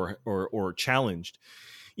dismantled or challenged.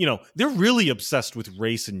 They're really obsessed with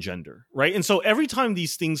race and gender, right? And so every time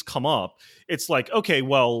these things come up, it's like, okay,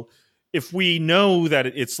 well, if we know that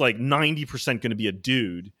it's like 90% going to be a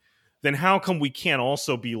dude, then how come we can't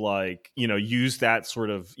also be like, use that sort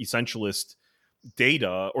of essentialist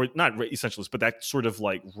data, or not essentialist, but that sort of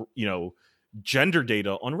like, gender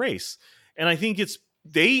data on race? And I think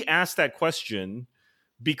they ask that question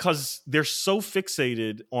because they're so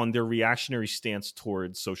fixated on their reactionary stance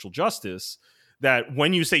towards social justice that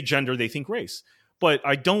when you say gender, they think race. But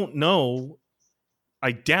I doubt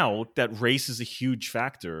that race is a huge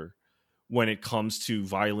factor when it comes to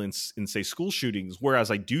violence in, say, school shootings, whereas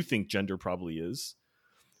I do think gender probably is.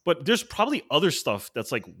 But there's probably other stuff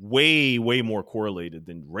that's like way, way more correlated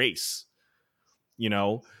than race.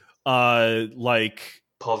 Like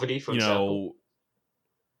poverty, for example.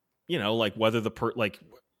 Like whether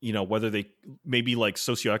whether they maybe like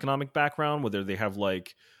socioeconomic background, whether they have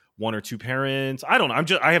like one or two parents. I don't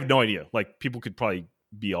know. I have no idea. Like, people could probably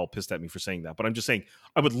be all pissed at me for saying that, but I'm just saying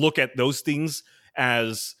I would look at those things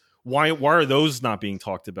as why are those not being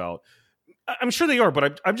talked about? I'm sure they are,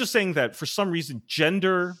 but I'm just saying that for some reason,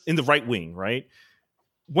 gender in the right wing, right?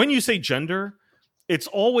 When you say gender, it's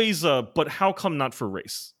always but how come not for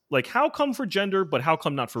race? Like, how come for gender, but how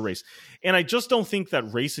come not for race? And I just don't think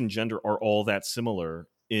that race and gender are all that similar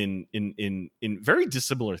in very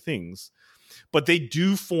dissimilar things. But they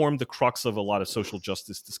do form the crux of a lot of social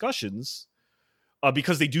justice discussions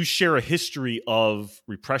because they do share a history of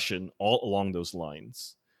repression all along those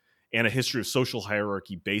lines and a history of social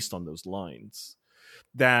hierarchy based on those lines.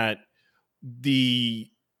 That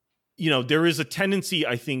there is a tendency,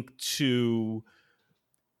 I think, to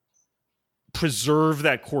preserve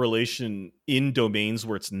that correlation in domains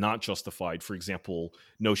where it's not justified. For example,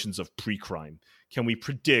 notions of pre-crime. Can we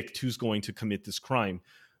predict who's going to commit this crime?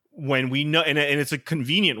 When we know, and it's a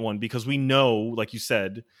convenient one because we know, like you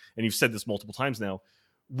said, and you've said this multiple times now,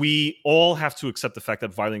 we all have to accept the fact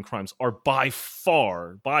that violent crimes are by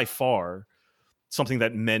far something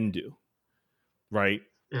that men do, right?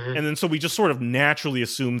 Mm-hmm. And then so we just sort of naturally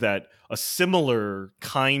assume that a similar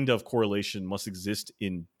kind of correlation must exist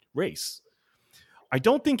in race. I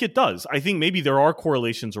don't think it does. I think maybe there are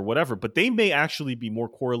correlations or whatever, but they may actually be more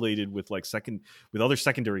correlated with with other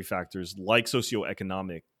secondary factors like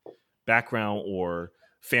socioeconomic background or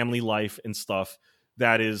family life and stuff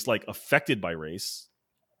that is like affected by race,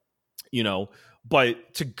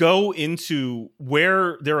 but to go into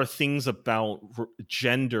where there are things about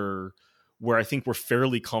gender where I think we're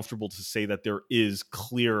fairly comfortable to say that there is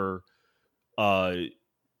clear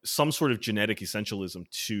some sort of genetic essentialism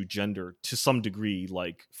to gender to some degree,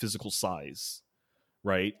 like physical size,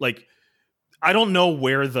 right? Like, I don't know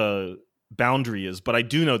where the boundary is, but I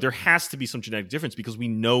do know there has to be some genetic difference because we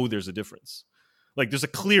know there's a difference. Like, there's a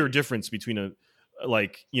clear difference between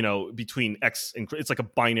between X and it's like a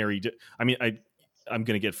binary. I'm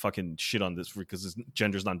going to get fucking shit on this because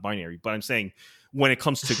gender's non-binary, but I'm saying when it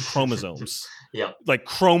comes to chromosomes, Yeah. like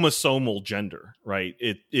chromosomal gender, right?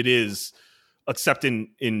 It is, except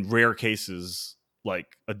in rare cases,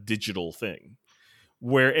 like a digital thing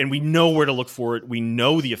and we know where to look for it. We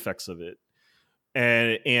know the effects of it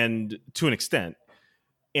and to an extent,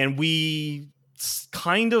 and we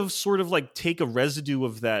kind of sort of like take a residue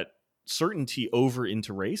of that certainty over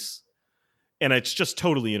into race, and it's just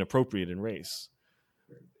totally inappropriate in race.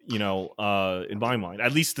 In my mind,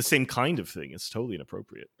 at least the same kind of thing is totally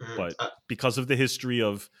inappropriate. But because of the history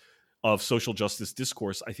of social justice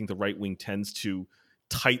discourse, I think the right wing tends to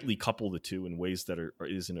tightly couple the two in ways that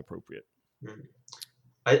is inappropriate.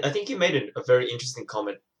 I think you made a very interesting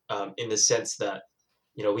comment in the sense that,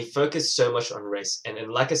 we focus so much on race.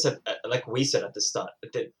 And like I said, like we said at the start,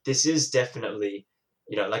 that this is definitely,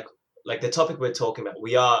 like the topic we're talking about,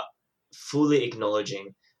 we are fully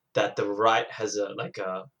acknowledging that the right has a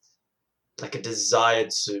desire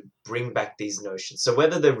to bring back these notions. So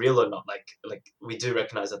whether they're real or not, like we do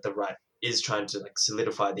recognize that the right is trying to like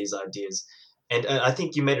solidify these ideas. And I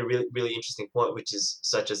think you made a really, really interesting point, which is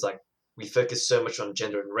such as like we focus so much on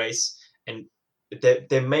gender and race, and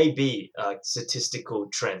there may be statistical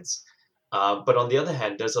trends. But on the other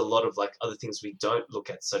hand, there's a lot of like other things we don't look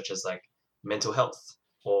at, such as like mental health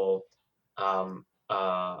or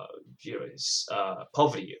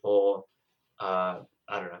poverty or I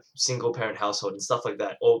don't know, single parent household and stuff like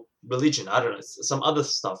that, or religion. I don't know, some other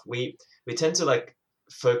stuff. We tend to like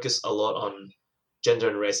focus a lot on gender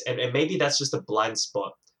and race, and maybe that's just a blind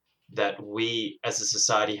spot that we as a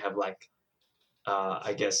society have like,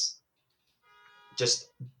 I guess, just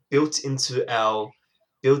built into our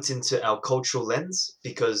cultural lens,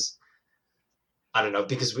 because I don't know,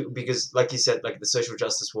 because like you said, like the social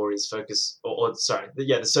justice warriors focus,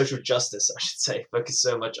 the social justice, I should say, focus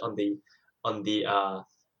so much on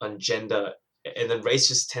gender, and then race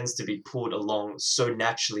just tends to be pulled along so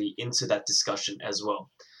naturally into that discussion as well.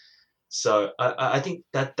 So I think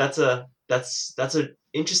that's an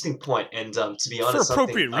interesting point, and to be honest, for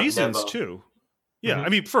appropriate reasons too. Yeah, Mhm. I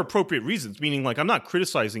mean, for appropriate reasons, meaning like I'm not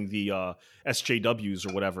criticizing the SJWs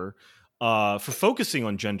or whatever for focusing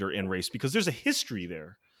on gender and race, because there's a history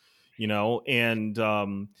there, and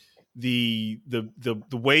the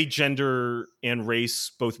way gender and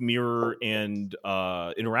race both mirror and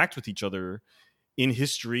interact with each other in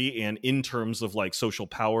history and in terms of like social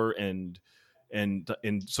power and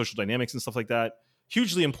social dynamics and stuff like that,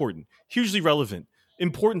 hugely important, hugely relevant,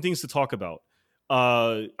 important things to talk about.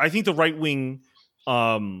 I think the right wing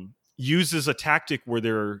uses a tactic where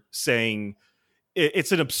they're saying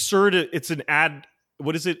it's an ad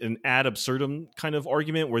absurdum kind of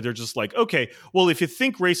argument, where they're just like, okay, well, if you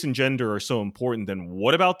think race and gender are so important, then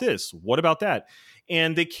what about this? What about that?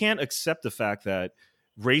 And they can't accept the fact that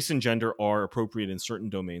race and gender are appropriate in certain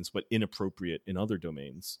domains, but inappropriate in other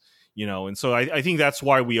domains. And so I think that's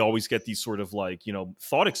why we always get these sort of like,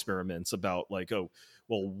 thought experiments about like, oh,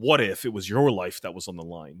 well, what if it was your life that was on the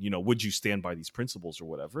line? Would you stand by these principles or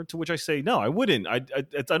whatever? To which I say, no, I wouldn't. I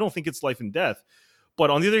don't think it's life and death. But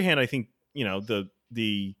on the other hand, I think, that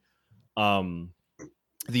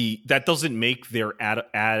doesn't make their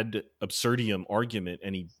ad absurdum argument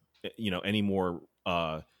any more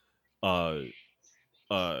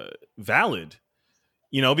valid.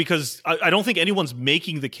 Because I don't think anyone's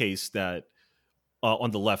making the case that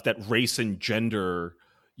on the left that race and gender,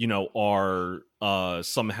 are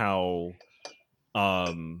somehow,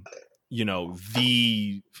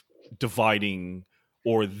 the dividing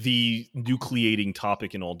or the nucleating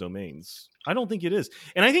topic in all domains. I don't think it is.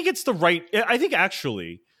 And I think it's the right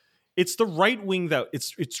wing that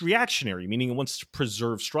it's reactionary, meaning it wants to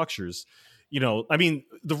preserve structures. The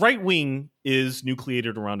right wing is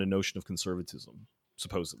nucleated around a notion of conservatism,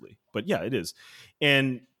 supposedly. But yeah, it is.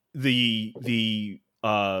 And the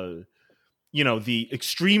the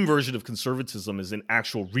extreme version of conservatism is an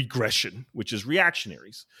actual regression, which is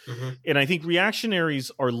reactionaries. And I think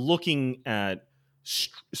reactionaries are looking at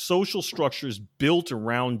social structures built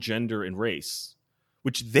around gender and race,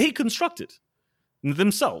 which they constructed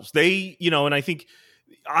themselves. And I think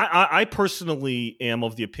I personally am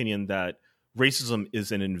of the opinion that racism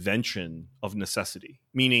is an invention of necessity,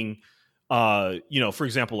 meaning, for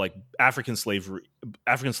example, like African slavery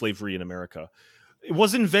in America. It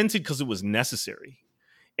was invented because it was necessary.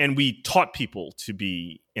 And we taught people to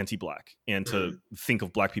be anti-Black and to think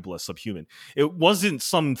of Black people as subhuman. It wasn't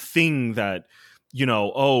something that,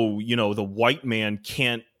 the white man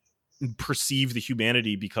can't perceive the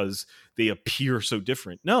humanity because they appear so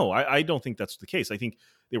different. No, I don't think that's the case. I think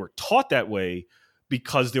they were taught that way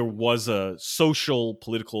because there was a social,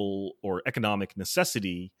 political, or economic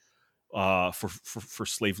necessity for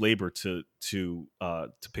slave labor to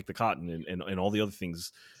pick the cotton and all the other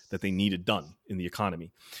things that they needed done in the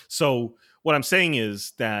economy. So what I'm saying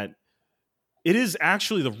is that it is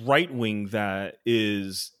actually the right wing that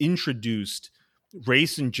is introduced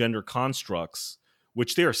race and gender constructs,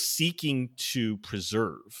 which they are seeking to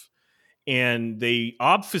preserve. And they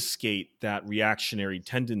obfuscate that reactionary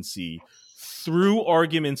tendency through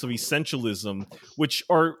arguments of essentialism, which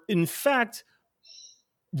are in fact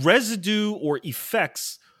residue or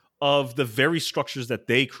effects of the very structures that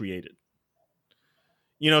they created.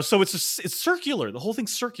 So it's circular. The whole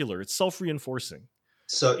thing's circular. It's self-reinforcing.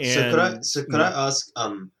 So could I ask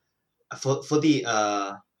for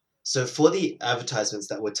the advertisements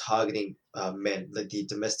that were targeting men, like the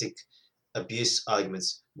domestic abuse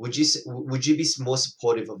arguments, would you be more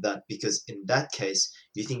supportive of that? Because in that case,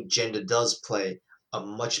 you think gender does play a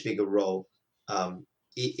much bigger role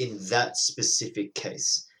in that specific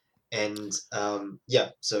case. And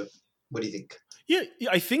so what do you think? Yeah,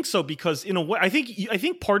 I think so, because in a way, I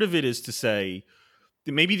think part of it is to say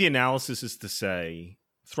that maybe the analysis is to say,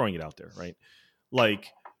 throwing it out there, right? Like,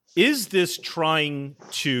 is this trying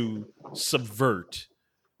to subvert,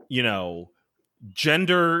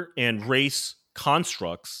 gender and race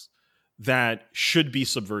constructs that should be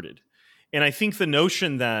subverted? And I think the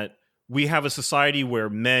notion that we have a society where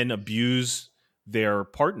men abuse their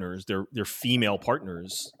partners, their female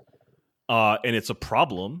partners, and it's a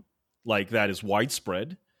problem, like, that is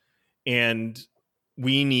widespread, and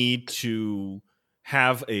we need to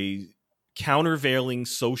have a countervailing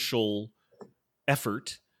social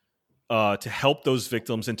effort to help those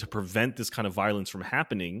victims and to prevent this kind of violence from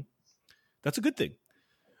happening. That's a good thing.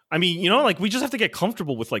 I mean, we just have to get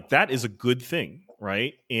comfortable with, like, that is a good thing,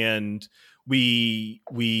 right? And maybe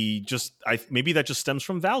that just stems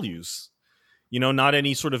from values, not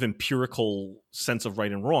any sort of empirical sense of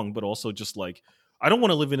right and wrong, but also just like, I don't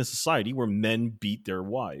want to live in a society where men beat their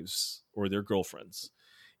wives or their girlfriends.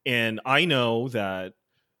 And I know that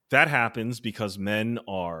happens because men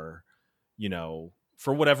are,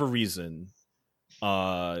 for whatever reason,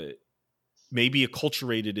 maybe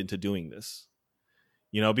acculturated into doing this.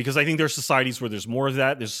 Because I think there's societies where there's more of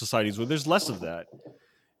that. There's societies where there's less of that.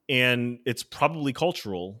 And it's probably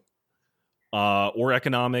cultural or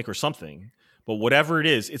economic or something. But whatever it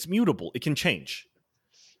is, it's mutable. It can change.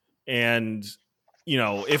 And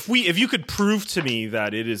if you could prove to me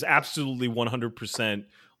that it is absolutely 100%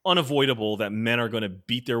 unavoidable that men are going to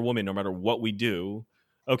beat their women no matter what we do,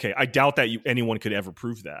 okay, I doubt that anyone could ever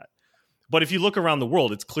prove that. But if you look around the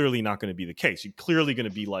world, it's clearly not going to be the case. You're clearly going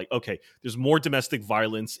to be like, okay, there's more domestic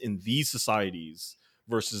violence in these societies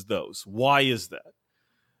versus those. Why is that?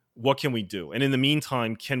 What can we do? And in the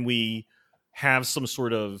meantime, can we have some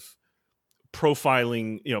sort of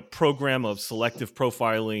profiling, program of selective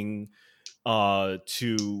profiling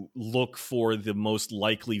to look for the most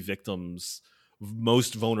likely victims,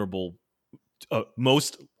 most vulnerable to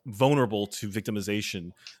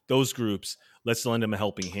victimization, those groups? Let's lend them a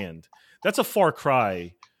helping hand. That's a far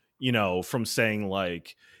cry, from saying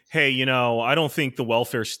like, hey, I don't think the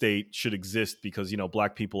welfare state should exist because,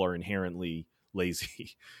 Black people are inherently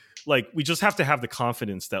lazy. Like, we just have to have the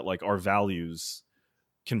confidence that, like, our values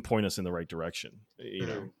can point us in the right direction.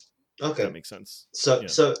 Okay, if that makes sense.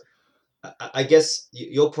 So I guess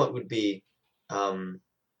your point would be,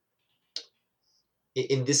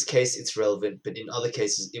 in this case it's relevant, but in other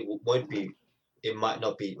cases it won't be. It might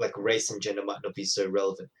not be, like, race and gender might not be so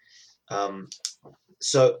relevant. Could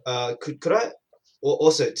I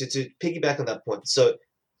also to piggyback on that point? So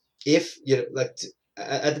if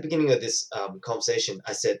at the beginning of this conversation,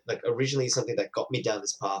 I said, like, originally something that got me down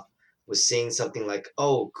this path was seeing something like,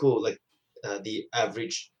 oh, cool, like the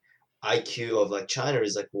average IQ of, like, China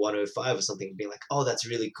is like 105 or something, being like, oh, that's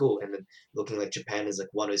really cool, and then looking like Japan is like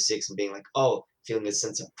 106 and being like, oh, feeling a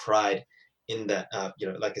sense of pride in that,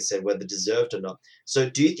 like I said, whether deserved or not. So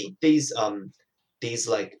do you think these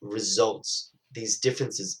like results, these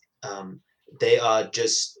differences, they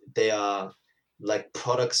are like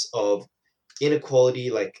products of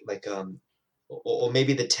inequality, or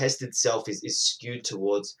maybe the test itself is skewed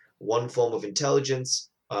towards one form of intelligence,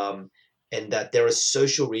 and that there are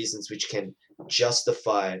social reasons which can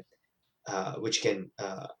justify, which can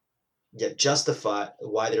justify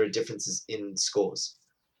why there are differences in scores.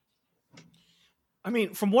 I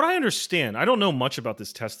mean, from what I understand, I don't know much about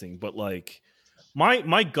this testing, but like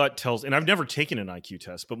my gut tells, and I've never taken an IQ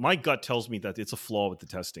test, but my gut tells me that it's a flaw with the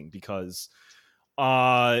testing because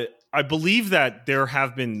I believe that there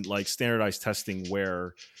have been like standardized testing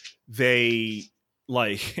where they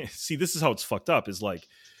like see, this is how it's fucked up, is like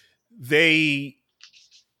they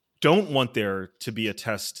don't want there to be a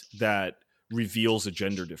test that reveals a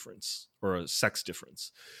gender difference or a sex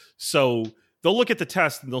difference. So they'll look at the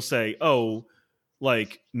test and they'll say, oh,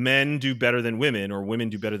 like men do better than women or women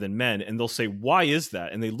do better than men. And they'll say, why is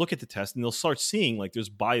that? And they look at the test and they'll start seeing like there's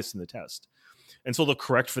bias in the test. And so they'll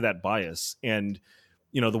correct for that bias. And,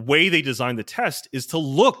 you know, the way they design the test is to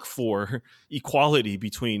look for equality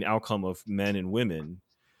between outcome of men and women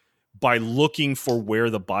by looking for where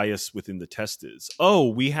the bias within the test is. Oh,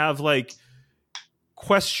 we have like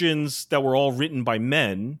questions that were all written by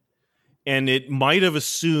men, and it might have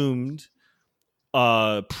assumed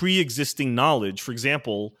pre-existing knowledge. For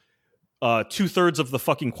example, 2/3 of the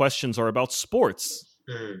fucking questions are about sports.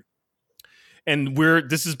 Mm. And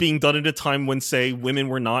this is being done at a time when, say, women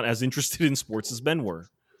were not as interested in sports as men were,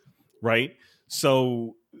 right?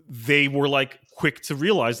 So they were like quick to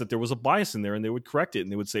realize that there was a bias in there, and they would correct it.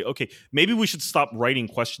 And they would say, okay, maybe we should stop writing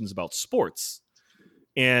questions about sports,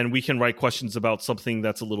 and we can write questions about something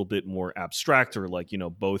that's a little bit more abstract, or like, you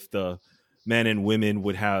know, both the men and women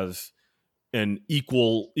would have an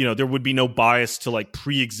equal, you know, there would be no bias to like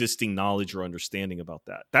pre-existing knowledge or understanding about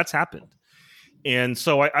that. That's happened. And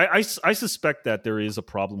so I suspect that there is a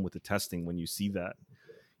problem with the testing when you see that,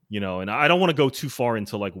 you know, and I don't want to go too far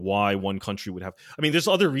into like why one country would have, I mean, there's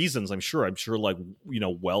other reasons, I'm sure like, you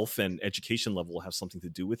know, wealth and education level will have something to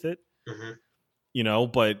do with it, Mm-hmm. you know,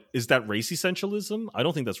 but is that race essentialism? I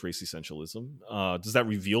don't think that's race essentialism. Does that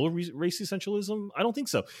reveal race essentialism? I don't think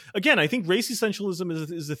so. Again, I think race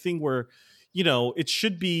essentialism is a thing where, you know, it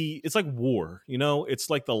should be, it's like war, you know, it's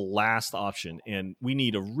like the last option, and we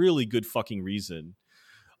need a really good fucking reason.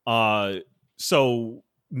 So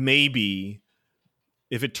maybe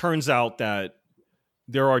if it turns out that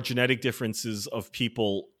there are genetic differences of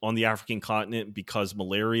people on the African continent because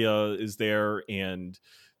malaria is there, and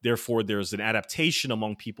therefore there's an adaptation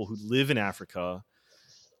among people who live in Africa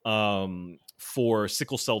for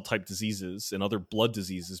sickle cell type diseases and other blood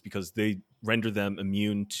diseases because they render them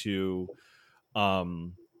immune to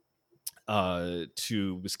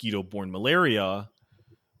mosquito-borne malaria.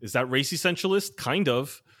 Is that race essentialist? Kind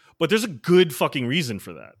of. But there's a good fucking reason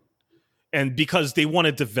for that. And because they want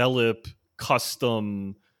to develop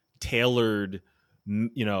custom tailored,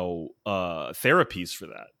 you know, therapies for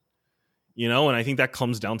that. You know, and I think that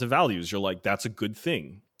comes down to values. You're like, that's a good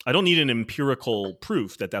thing. I don't need an empirical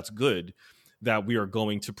proof that that's good, that we are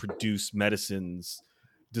going to produce medicines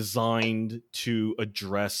designed to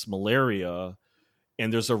address malaria,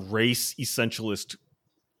 and there's a race essentialist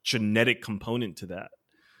genetic component to that,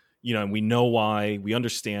 you know, and we know why, we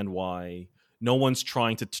understand why. No one's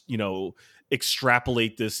trying to, you know,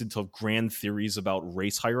 extrapolate this into grand theories about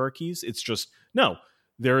race hierarchies. It's just, no,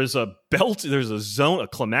 there is a belt, there's a zone, a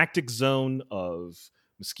climactic zone of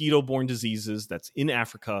mosquito-borne diseases that's in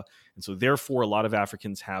Africa, and so therefore a lot of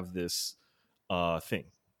Africans have this thing.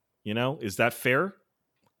 You know, is that fair?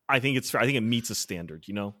 I think it's fair. I think it meets a standard,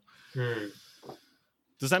 you know?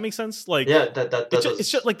 Does that make sense? Like, Yeah, that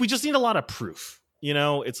it's just like, we just need a lot of proof, you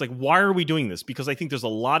know? It's like, why are we doing this? Because I think there's a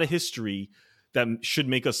lot of history that should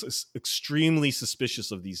make us extremely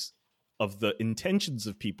suspicious of the intentions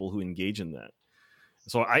of people who engage in that.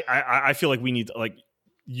 So I feel like we need to, like,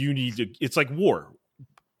 you need to, it's like war.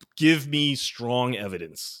 Give me strong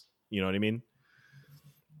evidence. You know what I mean?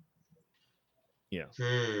 Yeah.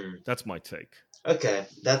 That's my take. Okay,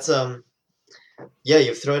 that's yeah,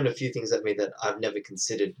 you've thrown a few things at me that I've never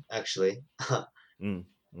considered actually. So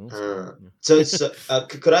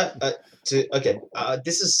could I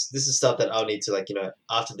this is stuff that I'll need to, like, you know,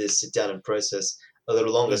 after this, sit down and process a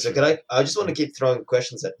little longer. So sure. I just want to keep throwing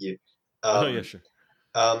questions at you. Oh yeah, sure.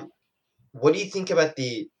 What do you think about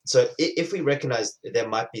if we recognize there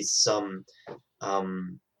might be some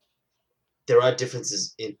there are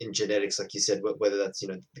differences in genetics, like you said, whether that's, you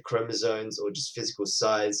know, the chromosomes or just physical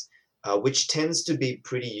size, which tends to be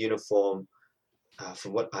pretty uniform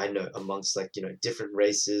from what I know, amongst like different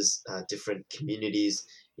races, different communities,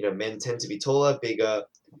 men tend to be taller, bigger,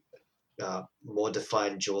 more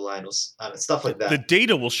defined jawline, or stuff like that. The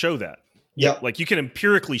data will show that. Yep. Like you can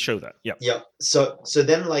empirically show that. Yeah. Yep. So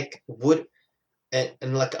then like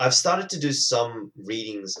and like I've started to do some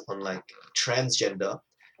readings on like transgender,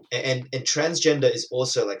 and transgender is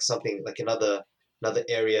also like something like another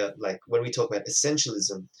area, like when we talk about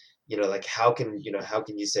essentialism, like how can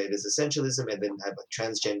you say there's essentialism and then have like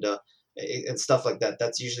transgender and stuff like that.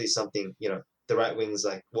 That's usually something the right wing's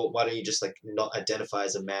like, well, why don't you just like not identify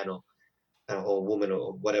as a man or a woman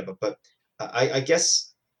or whatever. But I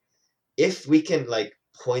guess if we can like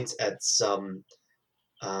point at some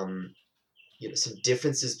some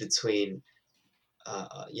differences between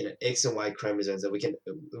X and Y chromosomes, that we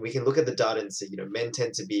can look at the data and say men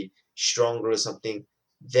tend to be stronger or something,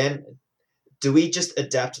 then do we just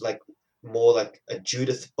adapt like more like a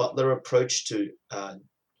Judith Butler approach to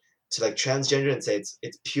like transgender and say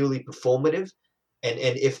it's purely performative? And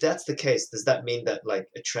if that's the case, does that mean that like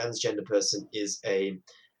a transgender person is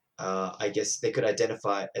I guess they could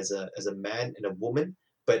identify as a man and a woman,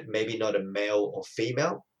 but maybe not a male or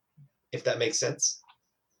female, if that makes sense?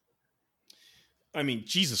 I mean,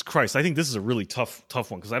 Jesus Christ! I think this is a really tough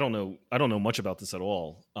one because I don't know much about this at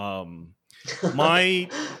all. I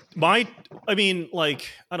mean, like,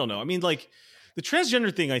 I don't know. I mean, like the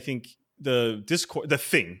transgender thing. I think the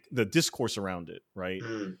discourse around it, right?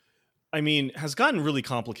 Mm. I mean, has gotten really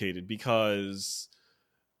complicated because,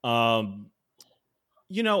 I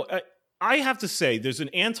have to say there's an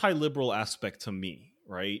anti-liberal aspect to me,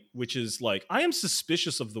 right? Which is like, I am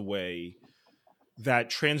suspicious of the way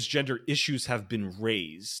that transgender issues have been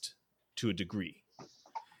raised to a degree.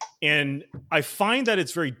 And I find that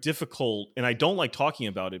it's very difficult, and I don't like talking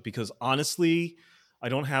about it because honestly, I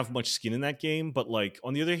don't have much skin in that game. But like,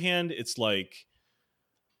 on the other hand, it's like,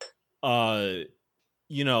 I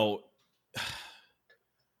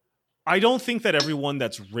don't think that everyone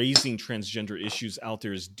that's raising transgender issues out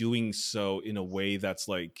there is doing so in a way that's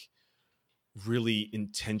like really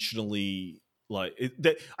intentionally I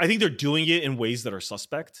think they're doing it in ways that are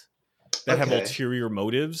suspect, that have ulterior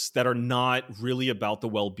motives, that are not really about the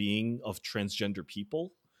well-being of transgender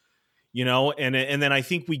people, and then I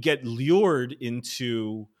think we get lured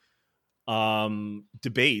into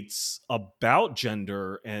debates about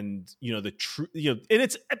gender and the truth, and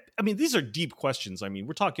it's, I mean, these are deep questions. I mean,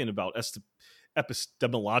 we're talking about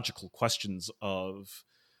epistemological questions of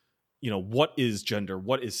what is gender,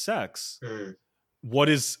 what is sex, what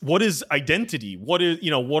is identity, what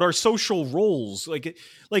are social roles,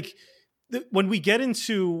 when we get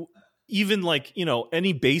into even like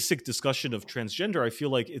any basic discussion of transgender, I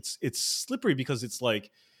feel like it's slippery because it's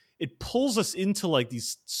like it pulls us into like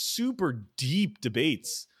these super deep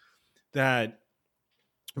debates that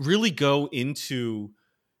really go into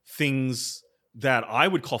things that I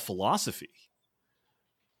would call philosophy.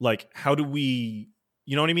 Like, how do we,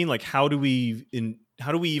 you know what I mean? Like, how do we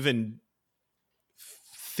even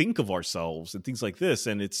think of ourselves and things like this?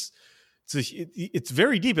 And it's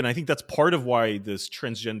very deep. And I think that's part of why this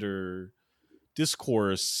transgender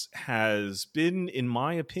discourse has been, in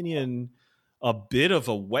my opinion, a bit of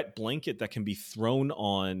a wet blanket that can be thrown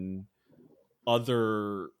on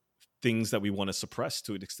other things that we want to suppress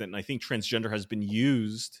to an extent. And I think transgender has been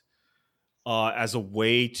used as a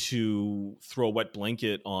way to throw a wet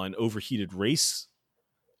blanket on overheated race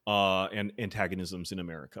and antagonisms in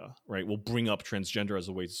America, right? We'll bring up transgender as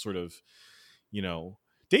a way to sort of,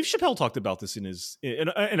 Dave Chappelle talked about this in his,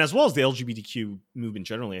 and as well as the LGBTQ movement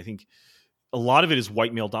generally. I think a lot of it is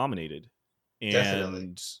white male dominated. And,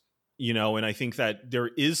 Definitely. and I think that there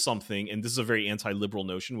is something, and this is a very anti-liberal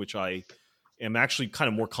notion, which I am actually kind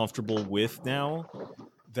of more comfortable with now,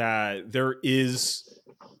 that there is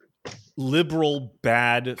liberal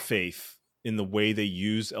bad faith in the way they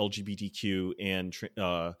use LGBTQ and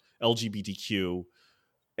LGBTQ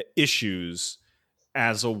issues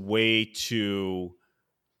as a way to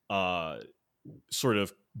sort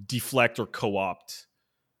of deflect or co-opt,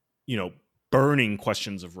 burning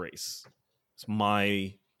questions of race. It's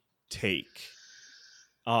my take.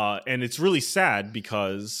 And it's really sad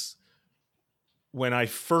because when I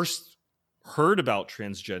first heard about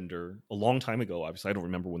transgender a long time ago, obviously I don't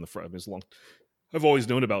remember when I've always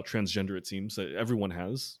known about transgender, it seems that everyone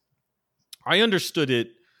has. I understood it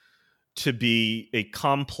to be a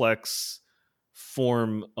complex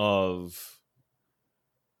form of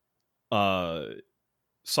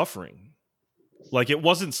suffering. Like, it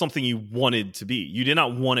wasn't something you wanted to be. You did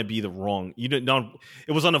not want to be it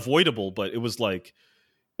was unavoidable, but it was like,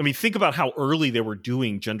 I mean, think about how early they were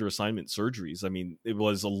doing gender assignment surgeries. I mean, it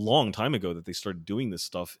was a long time ago that they started doing this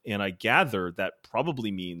stuff. And I gather that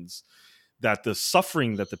probably means that the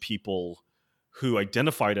suffering that the people who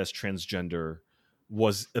identified as transgender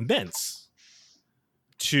was immense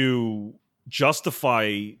to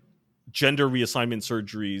justify gender reassignment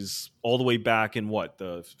surgeries all the way back in what,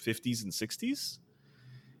 the 50s and 60s?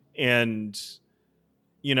 And,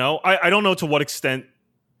 you know, I don't know to what extent,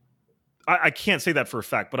 I can't say that for a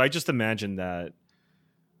fact, but I just imagine that,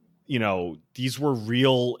 you know, these were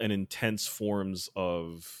real and intense forms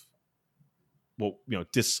of, well, you know,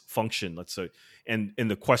 dysfunction, let's say, and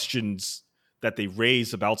the questions that they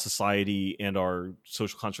raise about society and our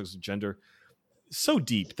social constructs of gender so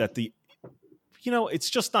deep that you know, it's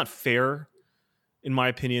just not fair, in my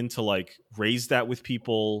opinion, to like raise that with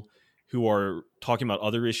people who are talking about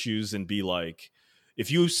other issues and be like, if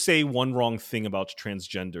you say one wrong thing about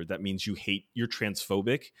transgender, that means you're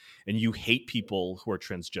transphobic and you hate people who are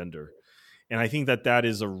transgender. And I think that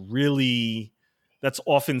is that's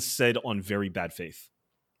often said on very bad faith.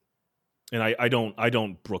 And I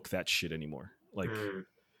don't brook that shit anymore. Like,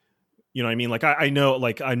 you know what I mean? Like, I know,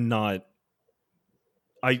 like, I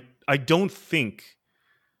don't think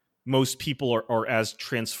most people are as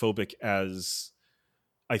transphobic as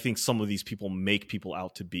I think some of these people make people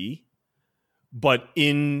out to be. But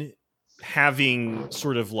in having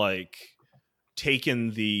sort of like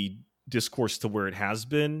taken the discourse to where it has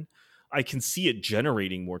been, I can see it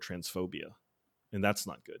generating more transphobia, and that's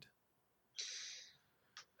not good.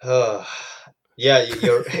 Yeah,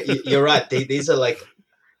 you're right. These are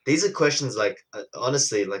questions like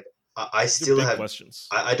honestly, like I still Big have questions.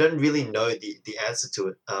 I don't really know the answer to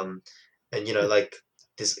it. And you know, like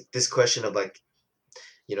this question of like,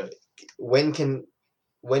 you know, when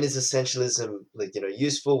is essentialism, like, you know,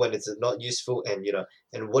 useful, when is it not useful, and you know,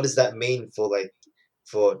 and what does that mean for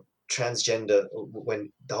transgender,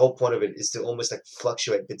 when the whole point of it is to almost like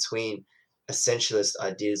fluctuate between essentialist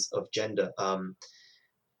ideas of gender.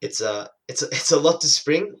 It's a lot to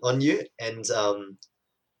spring on you, and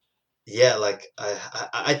yeah, like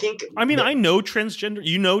I think, I mean, I know transgender.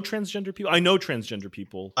 You know transgender people. I know transgender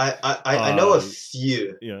people. I know a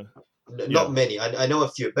few. Yeah. Not many. I know a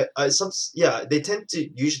few, but they tend to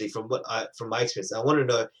usually, from my experience. I want to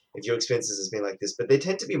know if your experiences has been like this, but they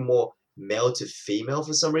tend to be more male to female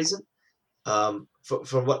for some reason. From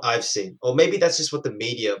what I've seen, or maybe that's just what the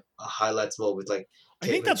media highlights more with, like, I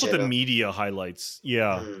think that's what the media highlights.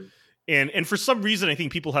 Yeah. And for some reason, I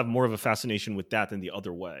think people have more of a fascination with that than the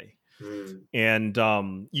other way. And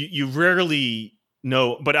you rarely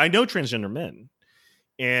know, but I know transgender men,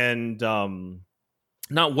 and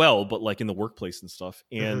not well, but like in the workplace and stuff.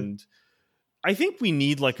 And I think we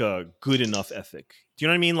need like a good enough ethic. Do you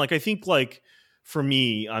know what I mean? Like, I think, like, for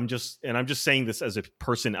me, I'm just saying this as a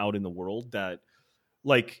person out in the world, that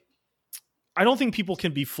like, I don't think people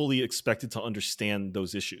can be fully expected to understand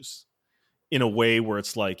those issues in a way where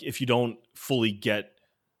it's like, if you don't fully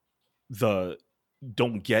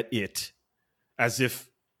don't get it, as if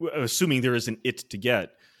assuming there is an it to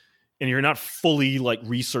get, and you're not fully like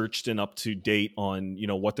researched and up to date on, you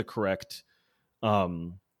know, what the correct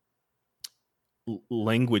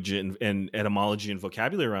language and etymology and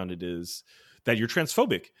vocabulary around it is, that you're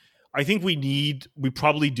transphobic. I think we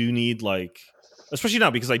probably do need, like, especially now,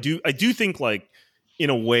 because I do think, like, in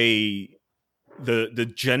a way,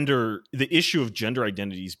 the issue of gender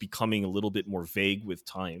identity is becoming a little bit more vague with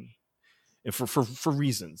time, and for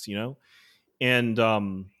reasons, you know. And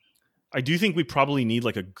I do think we probably need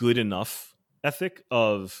like a good enough ethic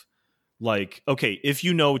of, like, okay, if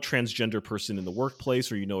you know a transgender person in the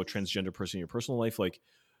workplace, or you know a transgender person in your personal life, like,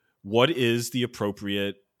 what is the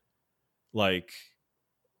appropriate, like,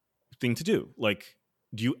 thing to do? Like,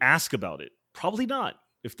 do you ask about it? Probably not.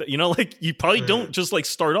 If you know, like, you probably don't just like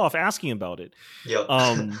start off asking about it.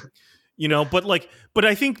 Yeah. You know, but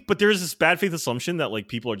there's this bad faith assumption that like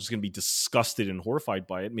people are just going to be disgusted and horrified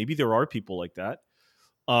by it. Maybe there are people like that.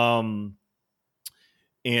 But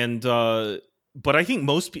I think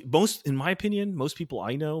most, in my opinion, most people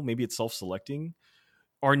I know, maybe it's self-selecting,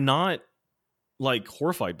 are not like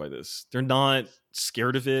horrified by this. They're not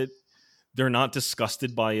scared of it. They're not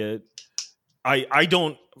disgusted by it. I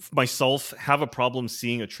don't myself have a problem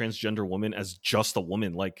seeing a transgender woman as just a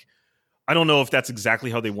woman. Like, I don't know if that's exactly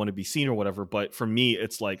how they want to be seen or whatever, but for me,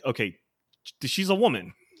 it's like, okay, she's a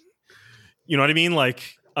woman. You know what I mean?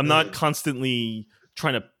 Like, I'm not constantly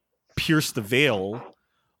trying to pierce the veil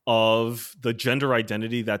of the gender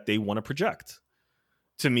identity that they want to project.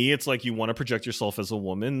 To me, it's like, you want to project yourself as a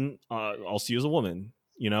woman, I'll see you as a woman,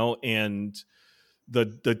 you know? And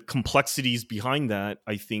the complexities behind that,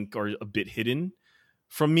 I think, are a bit hidden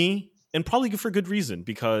from me, and probably for good reason,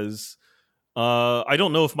 because I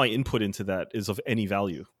don't know if my input into that is of any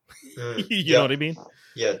value. You know what I mean?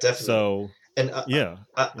 Yeah, definitely. So And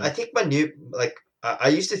I think my new I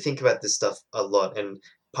used to think about this stuff a lot, and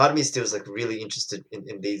part of me still is like really interested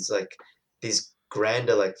in these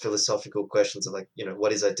grander like philosophical questions of like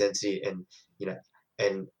what is identity, and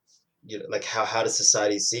and like how does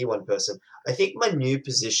society see one person. I think my new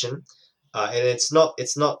position, and it's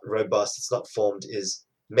not robust, it's not formed, is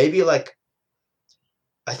maybe like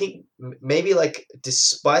I think maybe like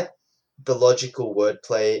despite the logical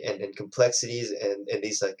wordplay and complexities and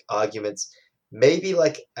these like arguments, maybe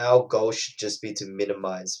like our goal should just be to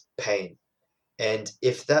minimize pain. And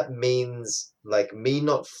if that means like me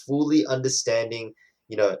not fully understanding,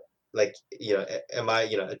 you know, am I,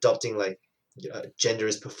 adopting like gender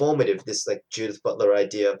is performative, this like Judith Butler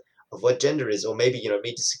idea of what gender is, or maybe,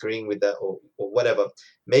 me disagreeing with that, or whatever.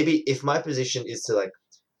 Maybe if my position is to like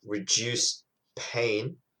reduce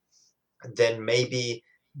pain, then maybe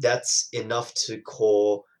that's enough to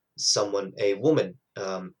call someone a woman,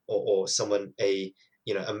 or someone a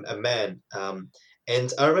man.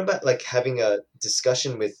 And I remember like having a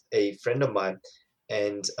discussion with a friend of mine,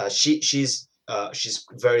 and she's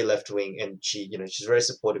very left wing, and she's very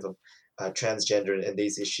supportive of transgender and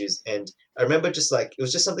these issues. And I remember just like it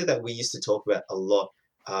was just something that we used to talk about a lot,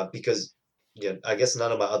 because I guess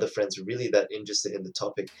none of my other friends were really that interested in the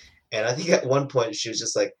topic. And I think at one point she was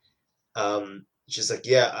just like, she's like,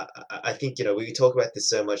 yeah, I think we talk about this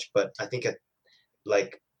so much, but I think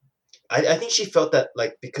like I think she felt that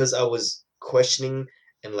like because I was questioning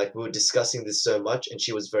and like we were discussing this so much, and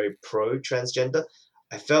she was very pro transgender,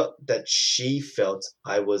 I felt that she felt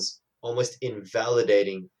I was almost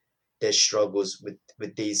invalidating their struggles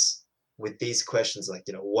with these questions, like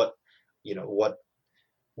what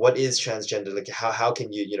is transgender, like how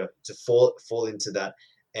can you to fall into that.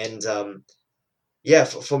 And yeah,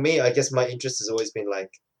 for me, I guess my interest has always been like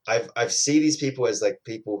I've see these people as like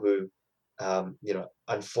people who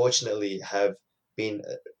unfortunately have been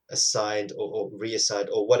assigned or reassigned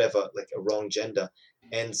or whatever, like a wrong gender.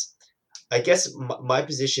 And I guess my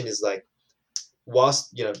position is like,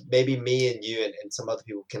 whilst maybe me and you and some other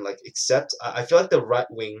people can like accept, I feel like the right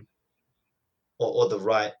wing or the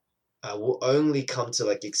right will only come to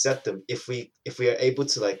like accept them if we are able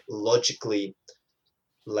to like logically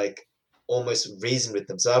like almost reason with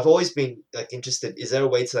them. So I've always been like interested, is there a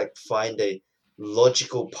way to like find a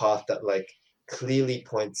logical path that like clearly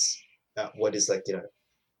points at what is like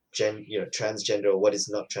transgender, or what is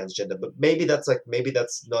not transgender. But maybe that's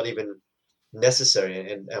not even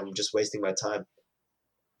necessary, and I'm just wasting my time.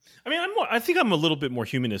 I mean, I think I'm a little bit more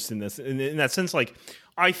humanist in this, in that sense. Like,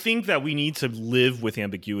 I think that we need to live with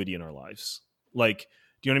ambiguity in our lives. Like,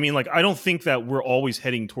 do you know what I mean? Like, I don't think that we're always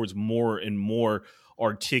heading towards more and more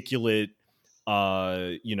articulate,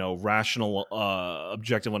 rational,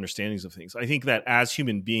 objective understandings of things. I think that as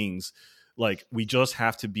human beings, like, we just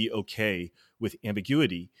have to be okay with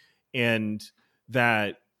ambiguity, and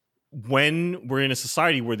that when we're in a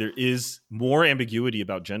society where there is more ambiguity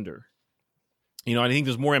about gender, I think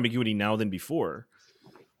there's more ambiguity now than before,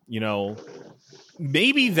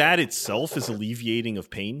 maybe that itself is alleviating of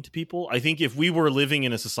pain to people. I think if we were living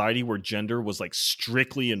in a society where gender was like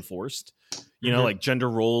strictly enforced, like gender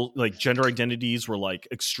role, like gender identities were like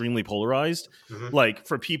extremely polarized, like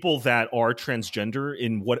for people that are transgender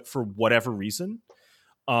for whatever reason,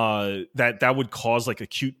 that would cause like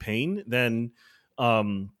acute pain, then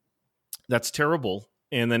that's terrible.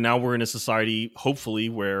 And then now we're in a society, hopefully,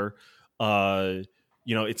 where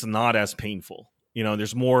it's not as painful.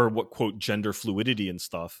 There's more quote gender fluidity and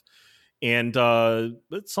stuff. And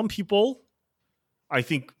but some people, I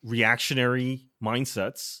think, reactionary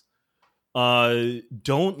mindsets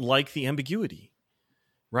don't like the ambiguity,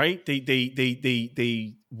 right?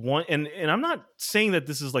 They want, and I'm not saying that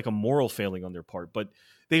this is like a moral failing on their part, but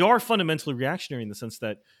they are fundamentally reactionary in the sense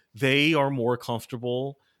that they are more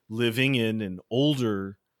comfortable living in an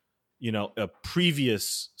older, a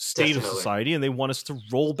previous state of society, and they want us to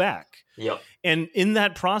roll back. Yep. And in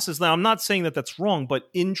that process, now I'm not saying that that's wrong, but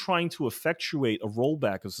in trying to effectuate a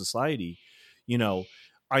rollback of society,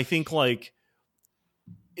 I think like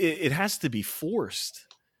it has to be forced.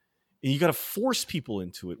 And you got to force people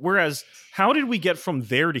into it. Whereas, how did we get from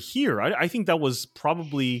there to here? I think that was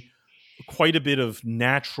probably quite a bit of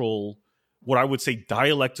natural, what I would say,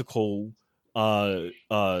 dialectical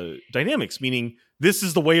dynamics, meaning this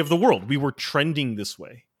is the way of the world. We were trending this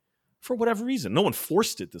way for whatever reason. No one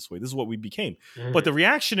forced it this way. This is what we became. But the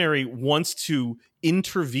reactionary wants to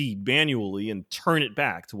intervene manually and turn it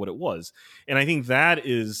back to what it was. And I think that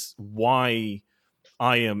is why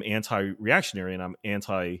I am anti-reactionary and I'm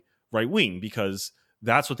anti-right wing, because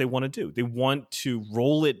that's what they want to do. They want to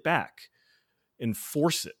roll it back and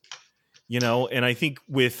force it, and I think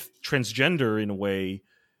with transgender, in a way,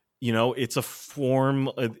 it's a form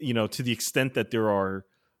of, to the extent that there are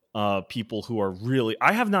people who are really,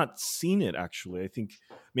 I have not seen it actually. I think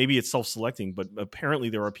maybe it's self-selecting, but apparently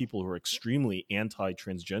there are people who are extremely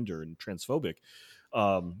anti-transgender and transphobic.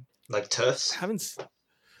 Like TERFs?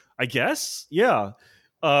 I guess, yeah.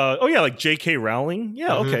 Like J.K. Rowling,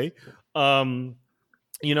 yeah, okay.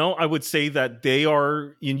 I would say that they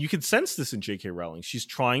are, and you can sense this in J.K. Rowling. She's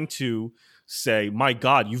trying to say, my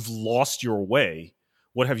God, you've lost your way.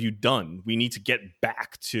 What have you done? We need to get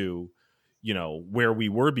back to, where we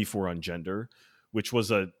were before on gender, which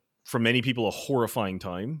was for many people, a horrifying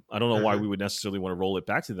time. I don't know why we would necessarily want to roll it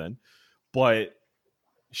back to then, but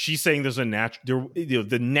she's saying there's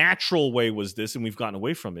the natural way was this, and we've gotten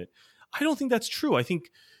away from it. I don't think that's true. I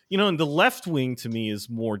think, and the left wing to me is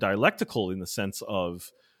more dialectical in the sense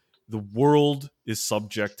of the world is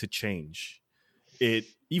subject to change. It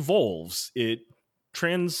evolves. It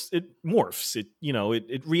morphs.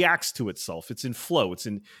 It reacts to itself. It's in flow.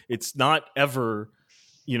 It's not ever,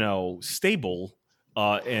 stable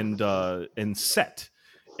and set.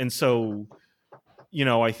 And so,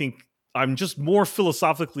 I think I'm just more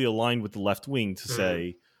philosophically aligned with the left wing to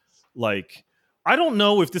say, like, I don't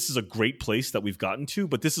know if this is a great place that we've gotten to,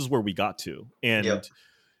 but this is where we got to. And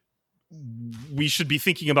we should be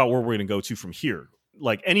thinking about where we're going to go to from here.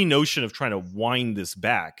 Like, any notion of trying to wind this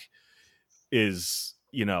back is,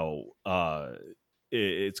 it's going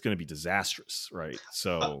to be disastrous, right?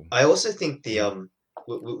 So I also think the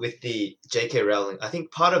with the J.K. Rowling, I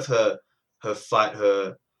think part of her fight,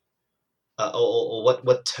 or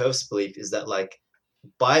what TERFs believe is that, like,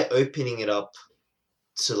 by opening it up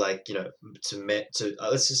to, like, to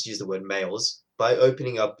let's just use the word males, by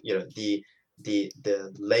opening up the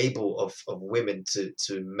label of women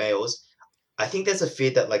to males, I think there's a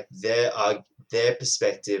fear that, like, their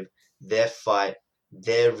perspective, their fight,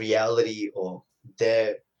 their reality, or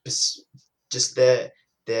their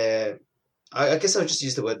I guess I would just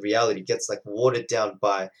use the word reality, gets, like, watered down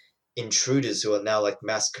by intruders who are now, like,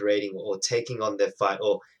 masquerading or taking on their fight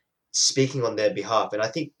or speaking on their behalf. And I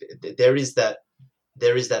think there is that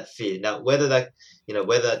fear. Now, whether that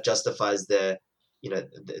justifies their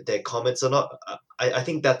comments or not, I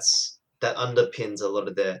think that underpins a lot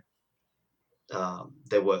of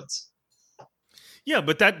their words. Yeah,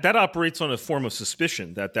 but that operates on a form of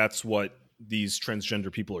suspicion that that's what these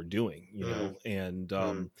transgender people are doing, and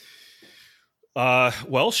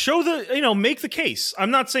make the case.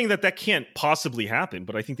 I'm not saying that can't possibly happen,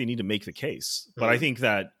 but I think they need to make the case. But I think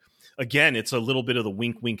that, again, it's a little bit of the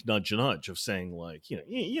wink, wink, nudge, nudge of saying, like,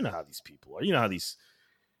 you know how these people are, how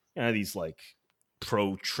these like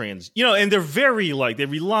pro-trans, and they're very, like, they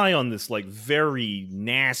rely on this, like, very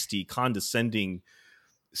nasty, condescending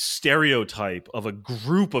stereotype of a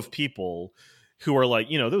group of people who are, like,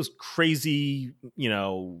 those crazy,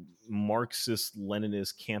 Marxist,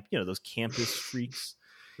 Leninist camp, those campus freaks,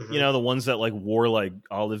 the ones that, like, wore, like,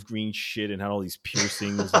 olive green shit and had all these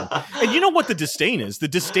piercings. And you know what the disdain is? The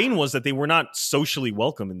disdain was that they were not socially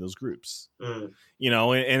welcome in those groups, and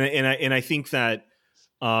I think that,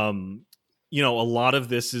 a lot of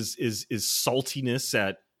this is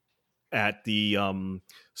saltiness at the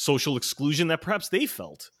social exclusion that perhaps they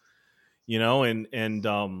felt, and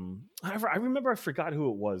I remember, I forgot who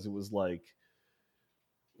it was. It was, like,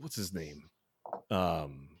 what's his name?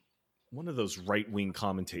 One of those right-wing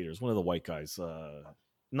commentators, one of the white guys.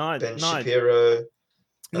 Not Shapiro.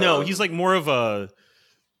 No, he's like more of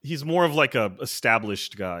like a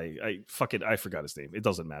established guy. I forgot his name. It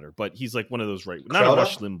doesn't matter. But he's like one of those not a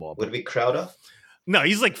Rush Limbaugh. Would it be Crowder? No,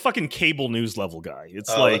 he's like fucking cable news level guy. It's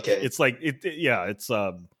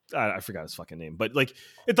I forgot his fucking name, but, like,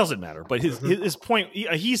 it doesn't matter. But his point,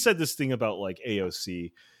 he said this thing about, like,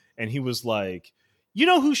 AOC, and he was like, you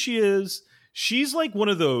know who she is? She's like one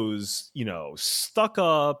of those, stuck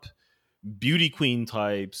up beauty queen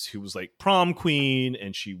types who was, like, prom queen,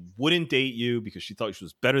 and she wouldn't date you because she thought she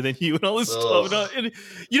was better than you and all this stuff. And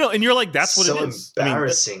you're like, that's what it is.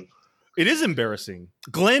 Embarrassing. It is embarrassing.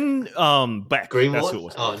 Glenn Beck. Greenwald? That's who it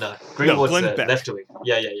was. Oh, no. Greenwald's Glenn Beck. left wing.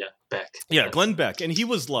 Yeah. Beck. Yeah, Glenn Beck. And he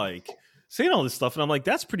was, like, saying all this stuff, and I'm like,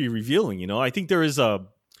 that's pretty revealing. I think there is a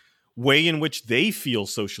way in which they feel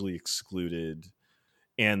socially excluded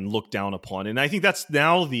and looked down upon. And I think that's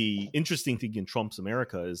now the interesting thing in Trump's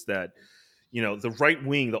America is that, the right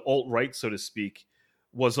wing, the alt-right, so to speak,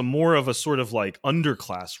 was a more of a sort of, like,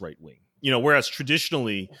 underclass right wing. Whereas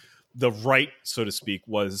traditionally the right, so to speak,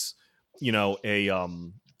 was,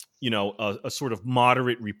 a sort of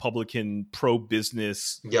moderate Republican,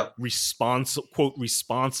 pro-business, Yep. quote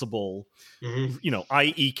responsible, Hmm.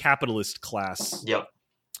 i.e. capitalist class, Yep.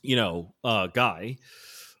 guy,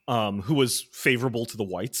 who was favorable to the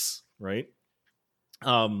whites, right?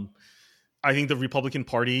 I think the Republican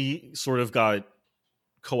Party sort of got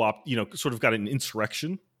sort of got an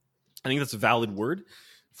insurrection. I think that's a valid word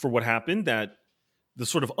for what happened, that the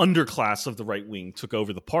sort of underclass of the right wing took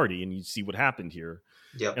over the party, and you see what happened here.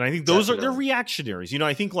 Yep. And I think they're Definitely. reactionaries.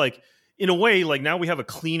 I think like in a way, like now we have a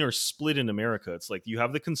cleaner split in America. It's like you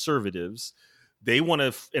have the conservatives. They want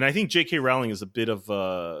to, and I think J.K. Rowling is a bit of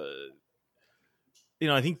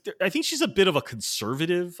I think she's a bit of a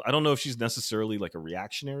conservative. I don't know if she's necessarily like a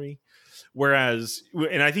reactionary. Whereas,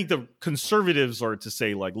 and I think the conservatives are to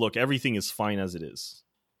say like, look, everything is fine as it is.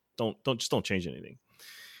 Don't change anything.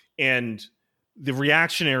 And the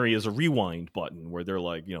reactionary is a rewind button where they're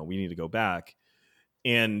like, we need to go back.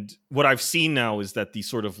 And what I've seen now is that the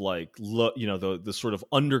sort of like, the sort of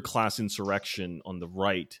underclass insurrection on the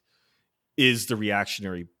right is the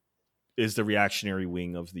reactionary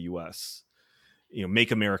wing of the U.S.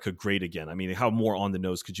 Make America great again. I mean, how more on the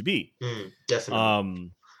nose could you be?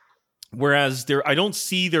 Definitely. Whereas I don't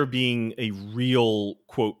see there being a real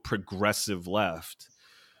quote progressive left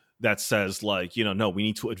that says like, no, we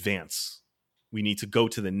need to advance. We need to go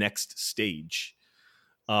to the next stage.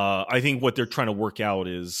 I think what they're trying to work out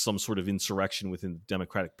is some sort of insurrection within the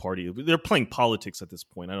Democratic Party. They're playing politics at this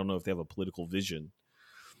point. I don't know if they have a political vision.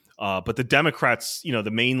 But the Democrats, the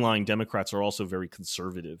mainline Democrats are also very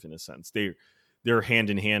conservative in a sense. They're hand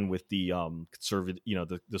in hand with the conservative,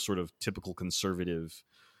 the sort of typical conservative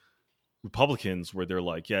Republicans, where they're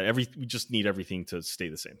like, we just need everything to stay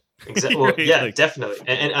the same. Exactly. Well, Right? yeah, Like, definitely.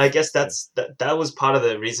 And I guess that was part of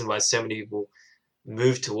the reason why so many people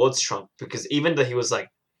moved towards Trump, because even though he was like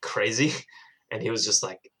crazy and he was just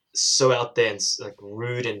like so out there and like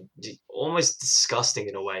rude and almost disgusting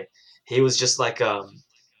in a way, he was just like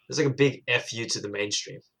there's like a big fu to the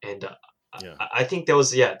mainstream. And I think there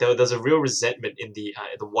was a real resentment in the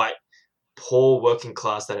white poor working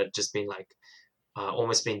class that had just been like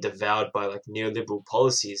almost been devoured by like neoliberal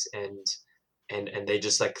policies, and they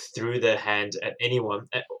just like threw their hand at anyone.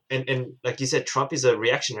 And like you said, Trump is a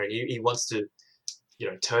reactionary. He wants to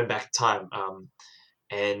turn back time,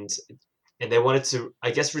 and they wanted to,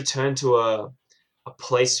 I guess, return to a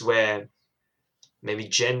place where maybe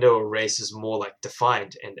gender or race is more like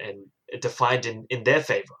defined and defined in their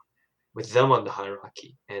favor, with them on the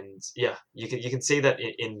hierarchy. And yeah, you can see that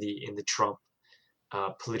in the Trump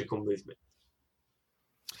political movement.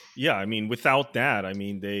 Yeah, I mean, without that, I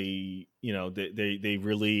mean, they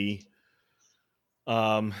really,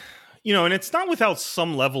 and it's not without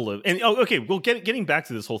some level of, and okay, well, getting back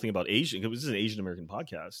to this whole thing about Asian, because this is an Asian American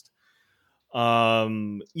podcast.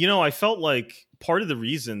 I felt like part of the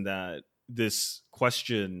reason that this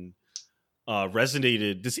question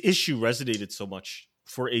this issue resonated so much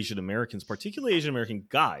for Asian Americans, particularly Asian American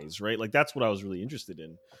guys, right? Like that's what I was really interested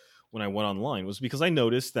in when I went online, was because I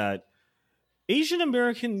noticed that Asian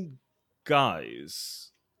American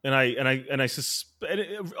guys, and I suspect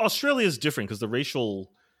Australia is different because the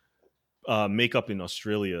racial makeup in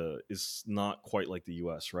Australia is not quite like the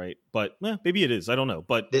US, right? But maybe it is. I don't know.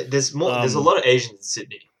 But There's more. There's a lot of Asians in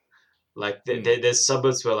Sydney. Like there's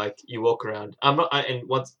suburbs where like you walk around.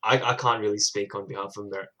 I can't really speak on behalf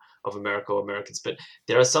of America or Americans, but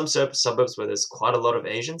there are some suburbs where there's quite a lot of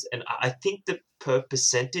Asians, and I think that per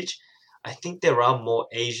percentage, I think there are more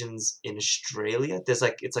Asians in Australia. It's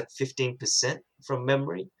like 15% from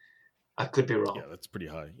memory. I could be wrong. Yeah, that's pretty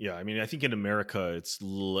high. Yeah, I mean, I think in America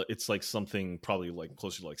it's like something probably like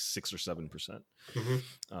closer to like 6 or 7%.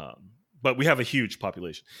 Mm-hmm. But we have a huge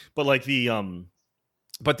population. But like the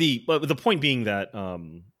point being that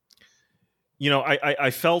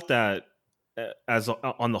I felt that as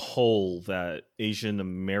on the whole that Asian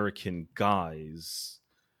American guys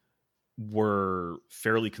were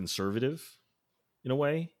fairly conservative in a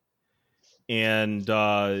way. And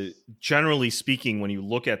generally speaking, when you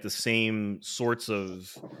look at the same sorts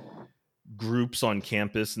of groups on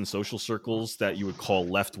campus and social circles that you would call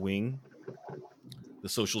left wing, the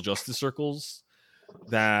social justice circles,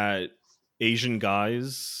 that Asian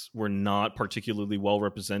guys were not particularly well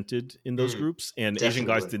represented in those groups, and Definitely. Asian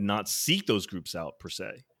guys did not seek those groups out per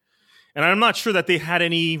se. And I'm not sure that they had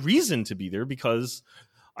any reason to be there, because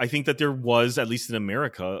I think that there was, at least in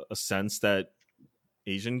America, a sense that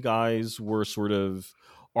Asian guys were sort of,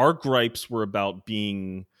 our gripes were about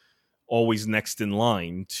being always next in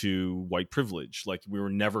line to white privilege. Like we were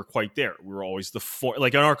never quite there. We were always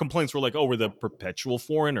like in our complaints, we're like, oh, we're the perpetual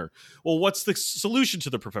foreigner. Well, what's the solution to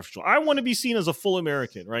the perpetual? I want to be seen as a full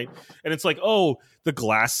American, right? And it's like, oh, the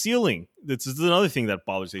glass ceiling. This is another thing that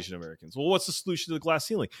bothers Asian Americans. Well, what's the solution to the glass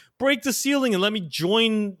ceiling? Break the ceiling and let me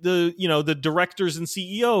join the directors and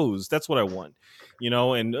CEOs. That's what I want.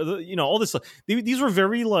 And all this stuff. These were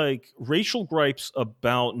very like racial gripes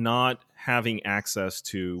about not having access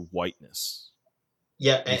to whiteness.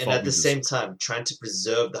 Yeah, and at the same time, trying to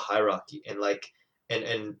preserve the hierarchy and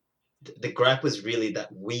the gripe was really that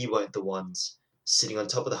we weren't the ones sitting on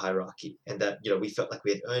top of the hierarchy, and that we felt like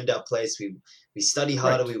we had earned our place. We study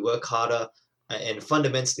harder, right. We work harder, and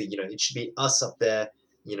fundamentally, it should be us up there.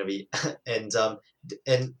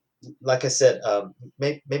 And like I said,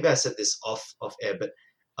 maybe I said this off air, but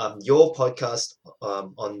your podcast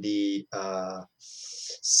on the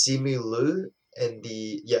Simu Liu and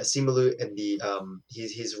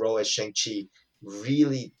his role as Shang-Chi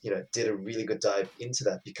really did a really good dive into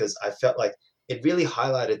that, because I felt like it really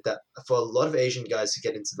highlighted that for a lot of Asian guys who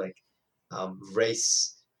get into like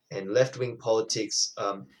race and left-wing politics,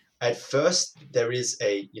 at first there is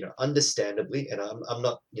a understandably, and I'm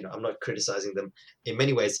not criticizing them in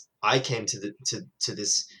many ways. I came to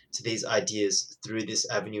these ideas through this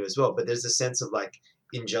avenue as well, but there's a sense of like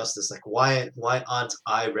injustice, like why aren't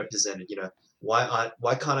I represented? Why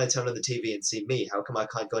can't I turn on the TV and see me? How come I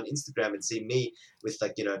can't go on Instagram and see me with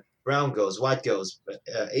like brown girls, white girls,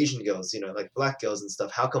 Asian girls, like black girls and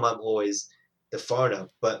stuff? How come I'm always the foreigner?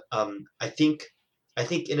 But I think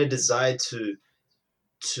in a desire to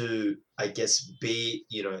I guess be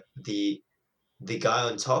the guy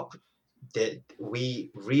on top, that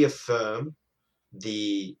we reaffirm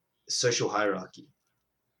the social hierarchy.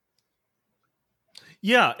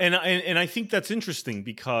 Yeah, and I think that's interesting,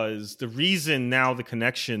 because the reason now, the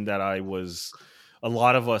connection that a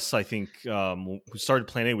lot of us, I think, who started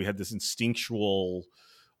Planet A, we had this instinctual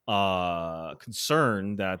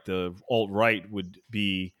concern that the alt-right would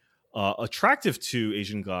be attractive to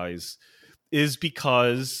Asian guys, is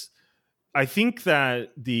because I think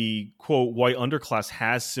that the quote white underclass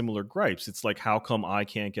has similar gripes. It's like, how come I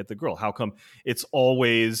can't get the girl? How come it's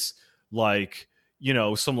always like,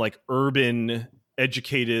 some like urban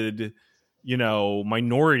educated,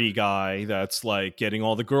 minority guy that's like getting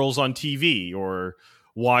all the girls on TV? Or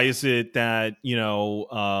why is it that,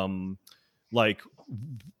 like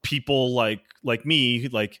people like me,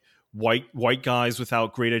 like white guys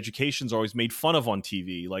without great educations are always made fun of on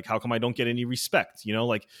TV? Like, how come I don't get any respect?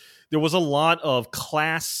 Like there was a lot of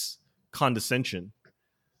class condescension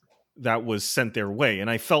that was sent their way. And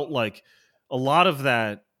I felt like a lot of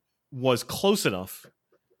that was close enough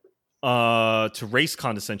to race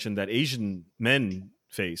condescension that Asian men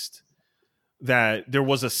faced, that there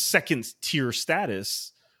was a second tier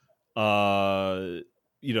status, sort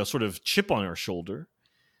of chip on our shoulder.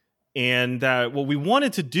 And that what we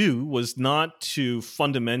wanted to do was not to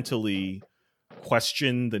fundamentally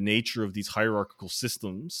question the nature of these hierarchical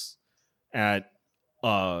systems at,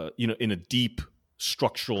 in a deep,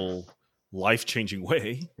 structural, life-changing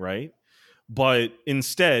way, right? But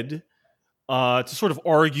instead, to sort of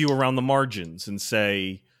argue around the margins and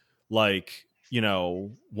say, like,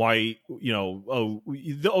 why,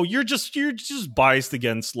 you're just biased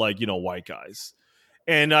against, like, white guys.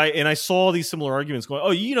 And I saw these similar arguments going,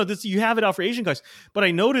 oh, this, you have it out for Asian guys. But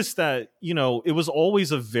I noticed that, it was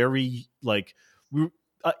always a very, like,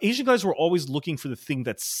 Asian guys were always looking for the thing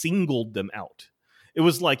that singled them out. It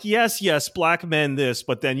was like, yes, black men this,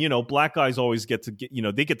 but then, black guys always get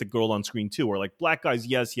they get the girl on screen too. Or like, black guys,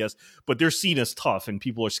 yes, but they're seen as tough and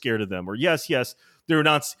people are scared of them. Or yes, they're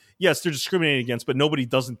not, they're discriminated against, but nobody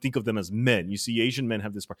doesn't think of them as men. You see, Asian men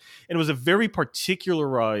have this part. And it was a very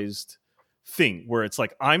particularized thing where it's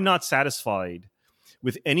like, I'm not satisfied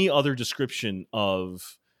with any other description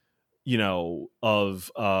of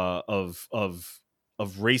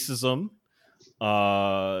racism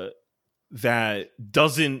that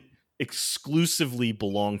doesn't exclusively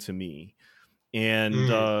belong to me.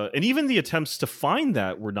 And even the attempts to find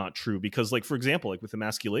that were not true, because, like, for example, like with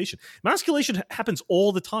emasculation happens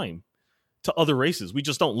all the time to other races. We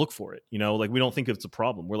just don't look for it, like we don't think it's a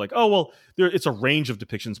problem. We're like, oh, well, it's a range of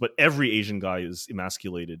depictions, but every Asian guy is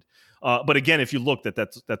emasculated. But again, if you look,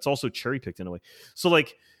 that's also cherry picked in a way. So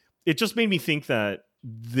like, it just made me think that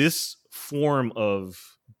this form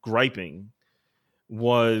of griping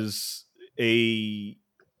was a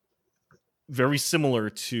very similar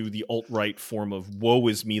to the alt-right form of woe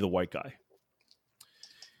is me, the white guy,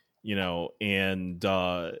 and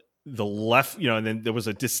the left, and then there was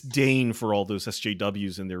a disdain for all those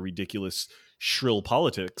SJWs and their ridiculous shrill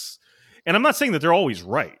politics. And I'm not saying that they're always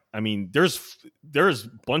right. I mean, there's a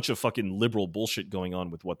bunch of fucking liberal bullshit going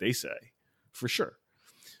on with what they say, for sure.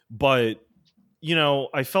 But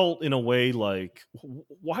I felt in a way like,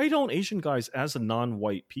 why don't Asian guys, as a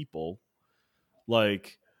non-white people,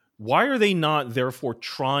 like, why are they not therefore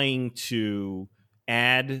trying to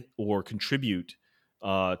add or contribute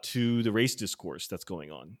to the race discourse that's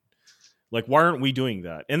going on? Like, why aren't we doing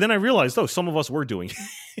that? And then I realized, some of us were doing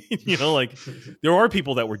it. Like, there are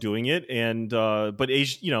people that were doing it, and but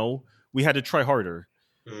we had to try harder.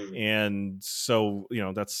 And so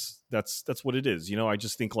that's what it is. I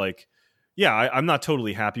just think, like, I'm not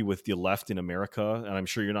totally happy with the left in America, and I'm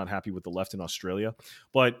sure you're not happy with the left in Australia,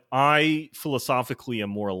 but I philosophically am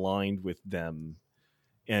more aligned with them,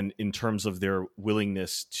 and in terms of their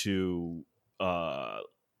willingness to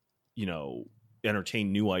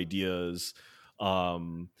entertain new ideas,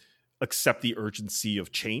 accept the urgency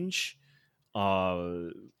of change,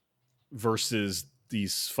 versus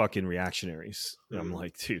these fucking reactionaries. I'm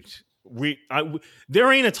like, dude,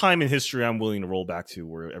 there ain't a time in history I'm willing to roll back to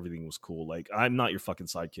where everything was cool. Like, I'm not your fucking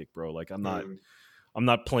sidekick, bro. Like, I'm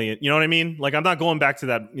not playing. You know what I mean? Like, I'm not going back to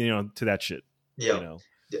that. To that shit. Yeah.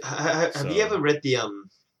 Have you ever read the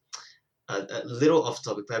a little off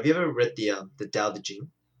topic, but have you ever read the Tao Te Ching?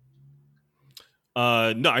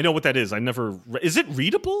 No, I know what that is. I never. Is it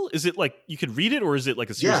readable? Is it like you could read it, or is it like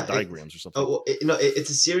a series of diagrams or something? Oh, it's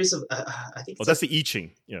a series of. I think. That's the I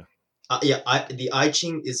Ching. Yeah. The I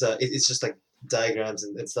Ching is it's just like diagrams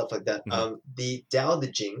and stuff like that. Mm-hmm. The Tao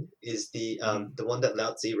Te Ching is the one that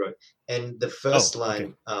Lao Tzu wrote, and the first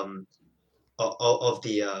line of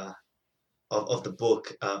the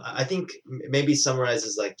book, I think maybe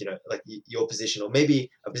summarizes like your position, or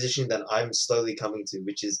maybe a position that I'm slowly coming to,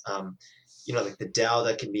 which is like the Tao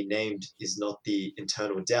that can be named is not the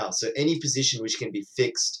internal Tao. So any position which can be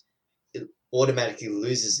fixed, it automatically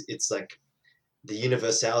loses its like the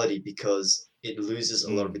universality, because it loses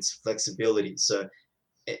a lot of its flexibility. So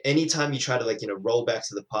anytime you try to roll back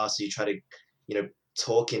to the past, or you try to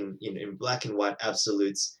talk in black and white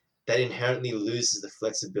absolutes, that inherently loses the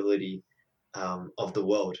flexibility of the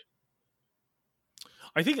world.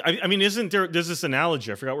 I think I mean there's this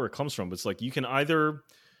analogy, I forgot where it comes from, but it's like you can either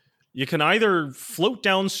float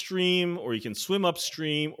downstream, or you can swim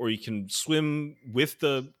upstream, or you can swim with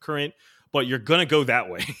the current, but you're gonna go that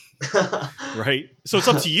way. Right? So it's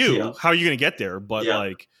up to you how you're gonna get there. But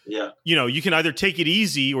you can either take it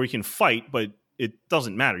easy or you can fight, but it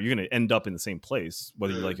doesn't matter. You're gonna end up in the same place,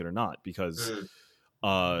 whether you like it or not, because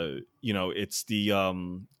it's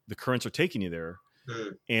the currents are taking you there.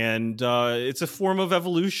 And it's a form of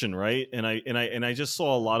evolution, right? And I just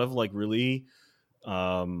saw a lot of like really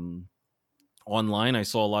online, I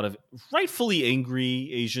saw a lot of rightfully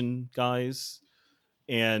angry Asian guys,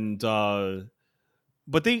 and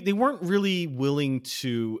but they weren't really willing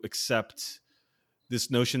to accept this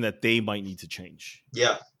notion that they might need to change.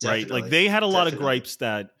 Yeah, right. Like they had a lot of gripes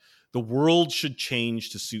that the world should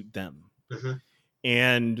change to suit them,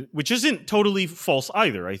 and which isn't totally false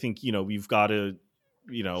either. I think you've got to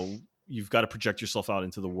project yourself out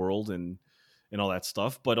into the world and all that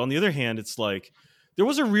stuff. But on the other hand, it's like there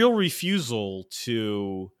was a real refusal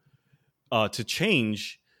to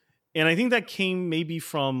change. And I think that came maybe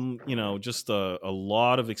from, just a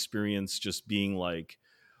lot of experience just being like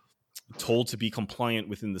told to be compliant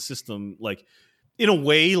within the system. Like in a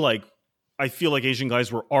way, like I feel like Asian guys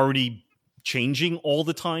were already changing all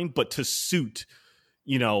the time, but to suit,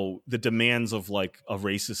 the demands of like a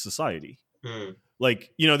racist society.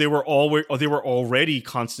 Like, they were already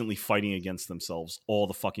constantly fighting against themselves all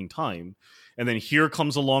the fucking time. And then here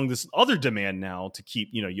comes along this other demand now to keep,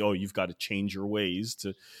 you've got to change your ways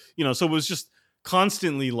to, so it was just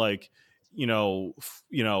constantly like,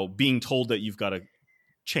 being told that you've got to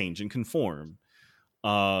change and conform.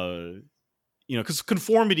 Because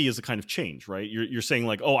conformity is a kind of change, right? You're saying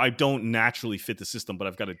like, oh, I don't naturally fit the system, but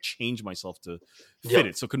I've got to change myself to fit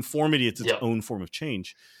it. So conformity, it's its own form of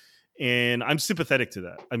change. And I'm sympathetic to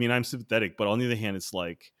that. I mean, I'm sympathetic, but on the other hand, it's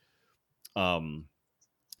like,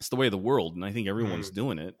 it's the way of the world, and I think everyone's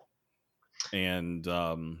doing it. And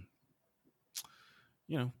last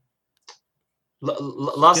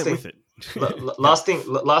thing, with it.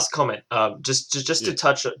 last comment. Just to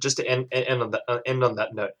touch, just to end on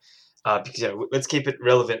that note. Because let's keep it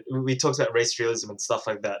relevant. We talked about race realism and stuff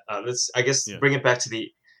like that. Let's, I guess, bring it back to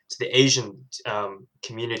the Asian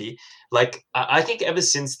community. Like I think ever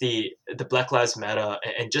since the Black Lives Matter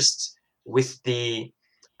and just with I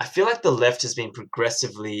feel like the left has been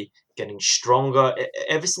progressively getting stronger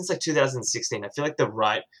ever since like 2016. I feel like the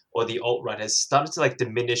right or the alt-right has started to like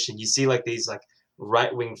diminish, and you see like these like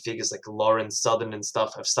right-wing figures like Lawrence Southern and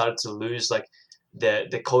stuff have started to lose like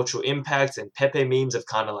the cultural impact, and Pepe memes have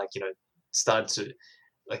kind of like, you know, started to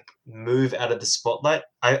like move out of the spotlight.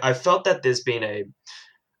 I felt that there's been a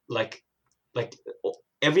like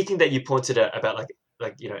everything that you pointed out about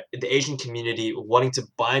like you know, the Asian community wanting to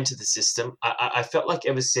buy into the system. I felt like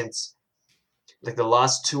ever since like the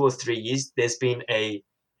last 2 or 3 years, there's been a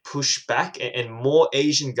pushback, and more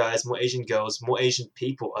Asian guys, more Asian girls, more Asian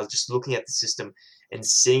people are just looking at the system and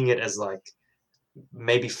seeing it as like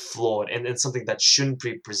maybe flawed and something that shouldn't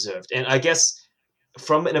be preserved. And I guess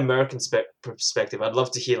from an American perspective, I'd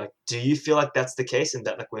love to hear, like, do you feel like that's the case and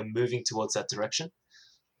that like we're moving towards that direction?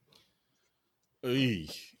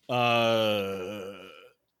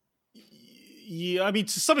 Yeah, I mean,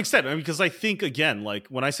 to some extent, because I think, again, like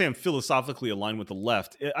when I say I'm philosophically aligned with the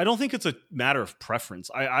left, I don't think it's a matter of preference.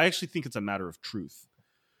 I actually think it's a matter of truth,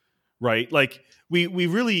 right? Like we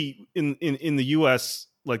really in the U.S.,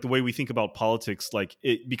 like the way we think about politics, like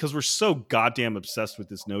it, because we're so goddamn obsessed with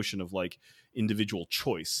this notion of like individual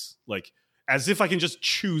choice, like as if I can just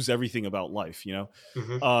choose everything about life, you know,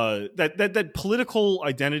 that political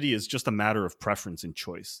identity is just a matter of preference and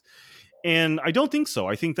choice. And I don't think so.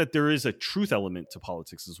 I think that there is a truth element to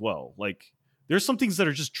politics as well. Like there's some things that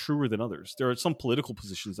are just truer than others. There are some political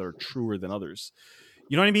positions that are truer than others.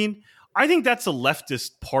 You know what I mean? I think that's a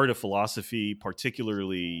leftist part of philosophy,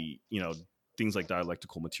 particularly, you know, things like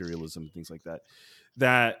dialectical materialism, things like that,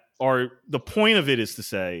 that are, the point of it is to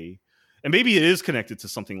say, and maybe it is connected to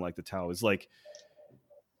something like the Tao, is like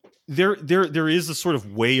there is a sort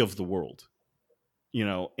of way of the world, you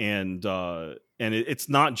know, and it's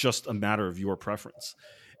not just a matter of your preference.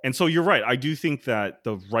 And so you're right. I do think that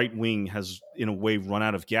the right wing has, in a way, run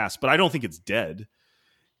out of gas, but I don't think it's dead.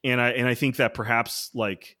 And I think that perhaps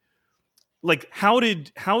like how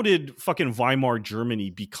did fucking Weimar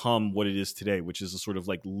Germany become what it is today, which is a sort of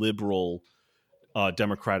like liberal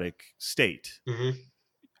democratic state,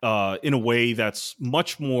 in a way that's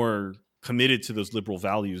much more committed to those liberal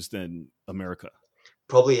values than America.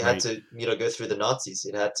 Probably had to, you know, go through the Nazis.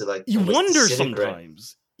 It had to like. You wonder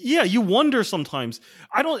sometimes. Yeah, you wonder sometimes.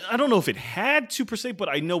 I don't know if it had to per se, but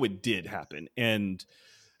I know it did happen. And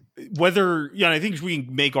whether, yeah, I think we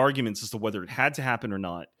can make arguments as to whether it had to happen or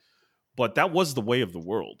not. But that was the way of the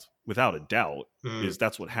world, without a doubt. Is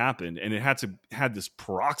that's what happened, and it had this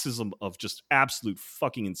paroxysm of just absolute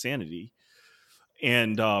fucking insanity.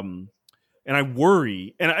 And I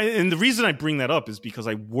worry, and the reason I bring that up is because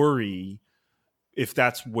I worry if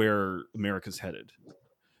that's where America's headed,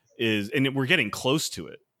 and we're getting close to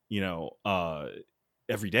it, you know,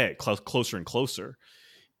 every day, closer and closer.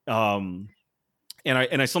 And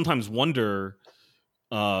I sometimes wonder,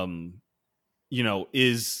 you know,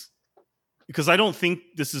 because I don't think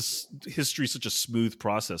this is history such a smooth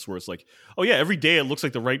process where it's like, oh yeah, every day it looks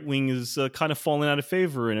like the right wing is kind of falling out of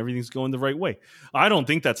favor and everything's going the right way. I don't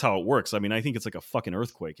think that's how it works. I mean, I think it's like a fucking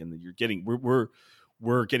earthquake, and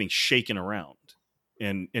we're getting shaken around.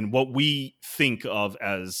 And what we think of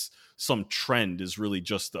as some trend is really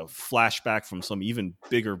just a flashback from some even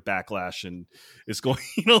bigger backlash, and it's going,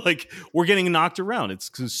 you know, like we're getting knocked around.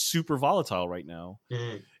 It's super volatile right now.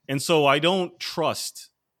 And so I don't trust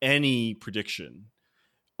any prediction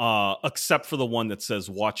except for the one that says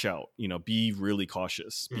watch out, you know, be really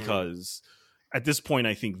cautious, because at this point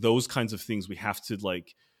I think those kinds of things we have to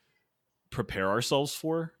like prepare ourselves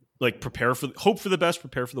for, like hope for the best,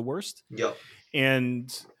 prepare for the worst. Yep.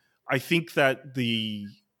 And I think that the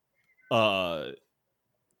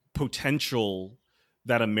potential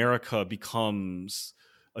that America becomes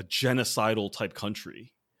a genocidal type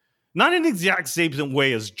country, not in the exact same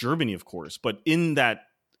way as Germany, of course, but in that,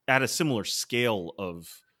 at a similar scale of,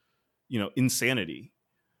 you know, insanity,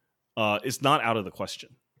 is not out of the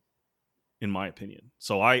question, in my opinion.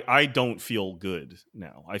 So I don't feel good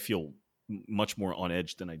now. I feel much more on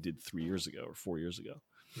edge than I did 3 years ago or 4 years ago.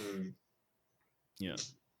 Yeah.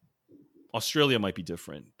 Australia might be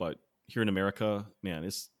different, but here in America, man,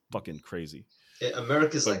 it's fucking crazy.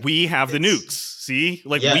 America's but like, we have the nukes. See,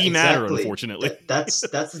 like yeah, we matter, exactly. unfortunately. That's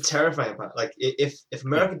the terrifying part. Like if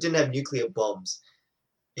America didn't have nuclear bombs,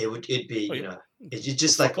 it'd be, you know, it'd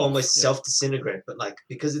just like almost self disintegrate. But like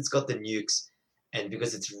because it's got the nukes, and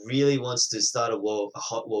because it really wants to start a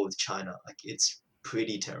hot war with China, like it's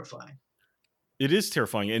pretty terrifying. It is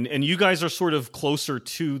terrifying, and you guys are sort of closer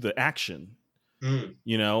to the action,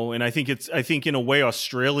 you know. And I think in a way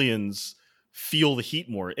Australians feel the heat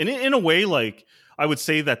more, and in a way, like I would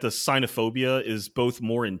say that the xenophobia is both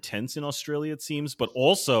more intense in Australia, it seems, but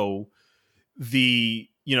also the,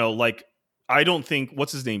 you know, like I don't think,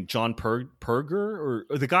 what's his name, John Perger, or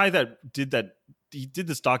the guy that did that he did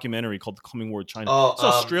this documentary called The Coming War of China. Oh, It's an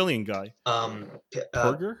Australian guy.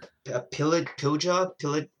 Pilger,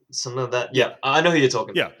 Pilger, something like that. Yeah, I know who you're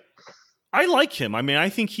talking Yeah. about. I like him. I mean, I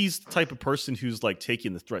think he's the type of person who's like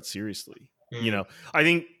taking the threat seriously. Mm. You know, I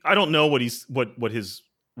don't know what his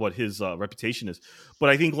reputation is, but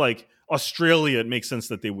I think like Australia, it makes sense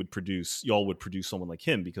that y'all would produce someone like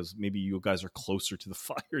him because maybe you guys are closer to the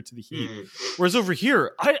fire, to the heat. Mm. Whereas over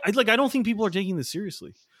here, I don't think people are taking this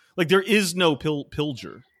seriously. Like there is no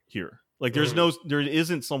Pilger here. Like there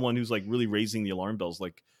isn't someone who's like really raising the alarm bells.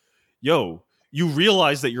 Like, yo, you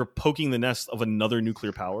realize that you're poking the nest of another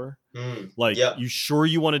nuclear power. Mm. Like, Yeah. you sure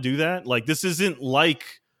you want to do that? Like, this isn't like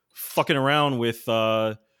fucking around with.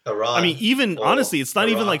 Iran. I mean, even or honestly, it's not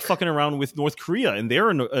even like Iraq. fucking around with North Korea, and they're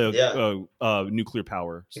a nuclear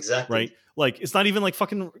power, Exactly. right? Like, it's not even like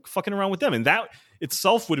fucking around with them, and that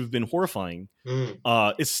itself would have been horrifying.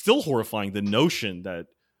 Mm. It's still horrifying, the notion that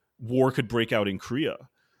war could break out in Korea.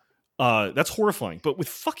 That's horrifying. But with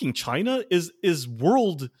fucking China is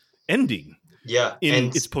world ending Yeah. in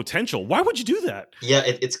and its potential. Why would you do that? yeah,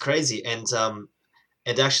 it's crazy. And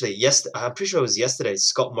actually, I'm pretty sure it was yesterday,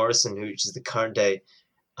 Scott Morrison, which is the current day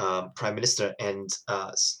Prime Minister, and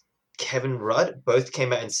Kevin Rudd both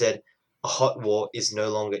came out and said a hot war is no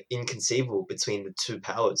longer inconceivable between the two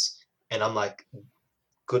powers. And I'm like,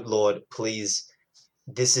 good Lord, please,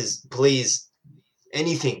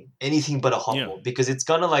 anything but a hot war, because it's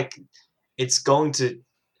going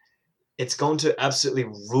to absolutely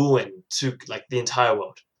ruin the entire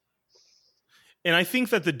world. And I think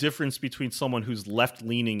that the difference between someone who's left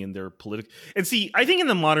leaning in their political, and see, I think in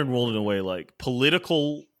the modern world, in a way, like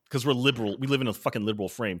political, because we're liberal, we live in a fucking liberal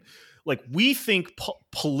frame. Like, we think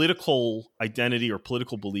political identity or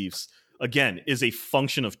political beliefs, again, is a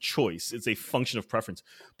function of choice. It's a function of preference.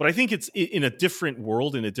 But I think it's in a different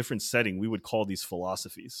world, in a different setting, we would call these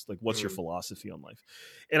philosophies. Like, what's your philosophy on life?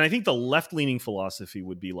 And I think the left leaning philosophy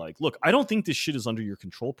would be like, look, I don't think this shit is under your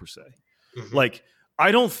control per se. Mhm. Like,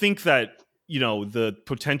 I don't think that, you know, the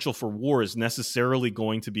potential for war is necessarily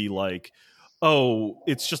going to be like, oh,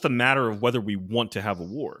 it's just a matter of whether we want to have a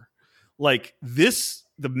war. Like,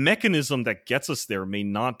 the mechanism that gets us there may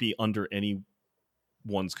not be under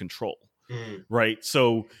anyone's control. Mm. Right.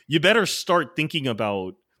 So you better start thinking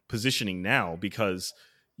about positioning now, because,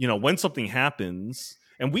 you know, when something happens,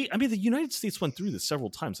 and the United States went through this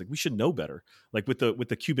several times. Like, we should know better. Like with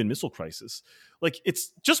the Cuban Missile Crisis, like,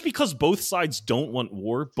 it's just because both sides don't want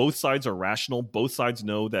war. Both sides are rational. Both sides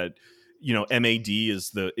know that, you know, MAD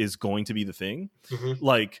is going to be the thing. Mhm.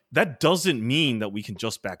 Like, that doesn't mean that we can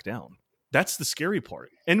just back down. That's the scary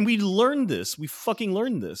part. And we learned this. We fucking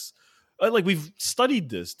learned this. Like, we've studied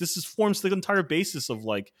this. This forms the entire basis of,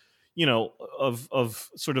 like, you know, of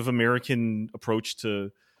sort of American approach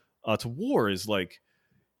to war, is like,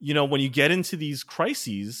 you know, when you get into these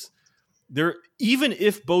crises, even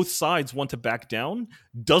if both sides want to back down,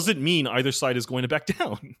 doesn't mean either side is going to back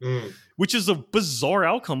down, Mm. which is a bizarre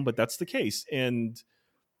outcome, but that's the case. And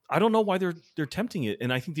I don't know why they're tempting it.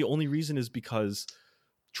 And I think the only reason is because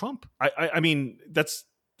Trump. I mean,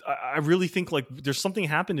 I really think, like, there's something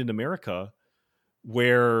happened in America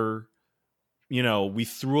where, you know, we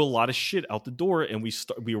threw a lot of shit out the door, and we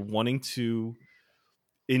were wanting to,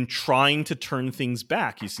 in trying to turn things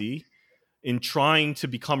back, you see, in trying to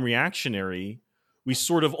become reactionary, we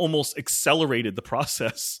sort of almost accelerated the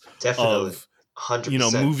process Definitely. of, 100%. you know,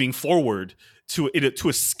 moving forward to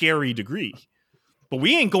a scary degree. But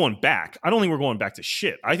we ain't going back. I don't think we're going back to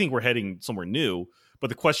shit. I think we're heading somewhere new. But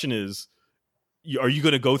the question is, are you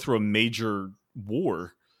going to go through a major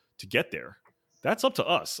war to get there? That's up to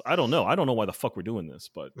us. I don't know. I don't know why the fuck we're doing this.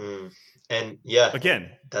 But And yeah, again,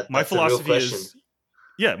 that's my a real philosophy question.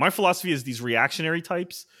 my philosophy is these reactionary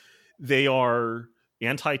types, they are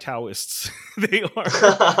anti-Taoists. They are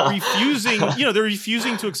they're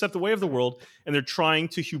refusing to accept the way of the world, and they're trying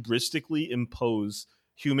to hubristically impose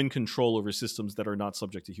human control over systems that are not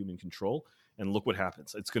subject to human control. And look what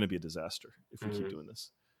happens. It's going to be a disaster if we keep doing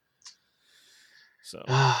this. So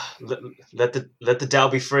let the Tao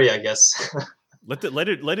be free, I guess. let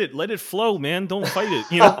it flow, man. Don't fight it.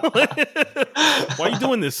 You know, why are you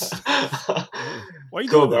doing this? Why are you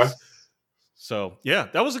Cool, doing bro. this? So yeah,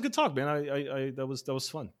 that was a good talk, man. I that was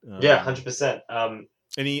fun. Yeah, 100%.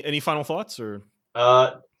 Any final thoughts or?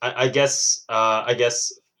 I guess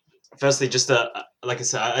firstly, just like I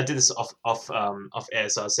said, I did this off air,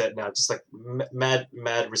 so I said now, just like mad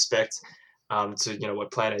respect to, you know,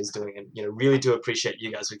 what Plan A is doing, and, you know, really do appreciate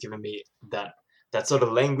you guys for giving me that sort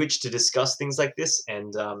of language to discuss things like this,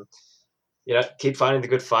 and you know, keep fighting the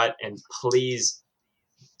good fight, and please,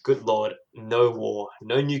 good Lord, no war,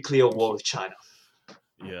 no nuclear war with China.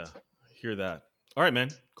 Yeah, hear that. All right, man.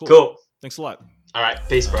 Cool. Cool. Thanks a lot. All right.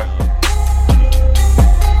 Peace, bro.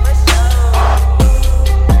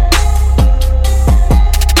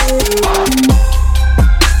 What's up?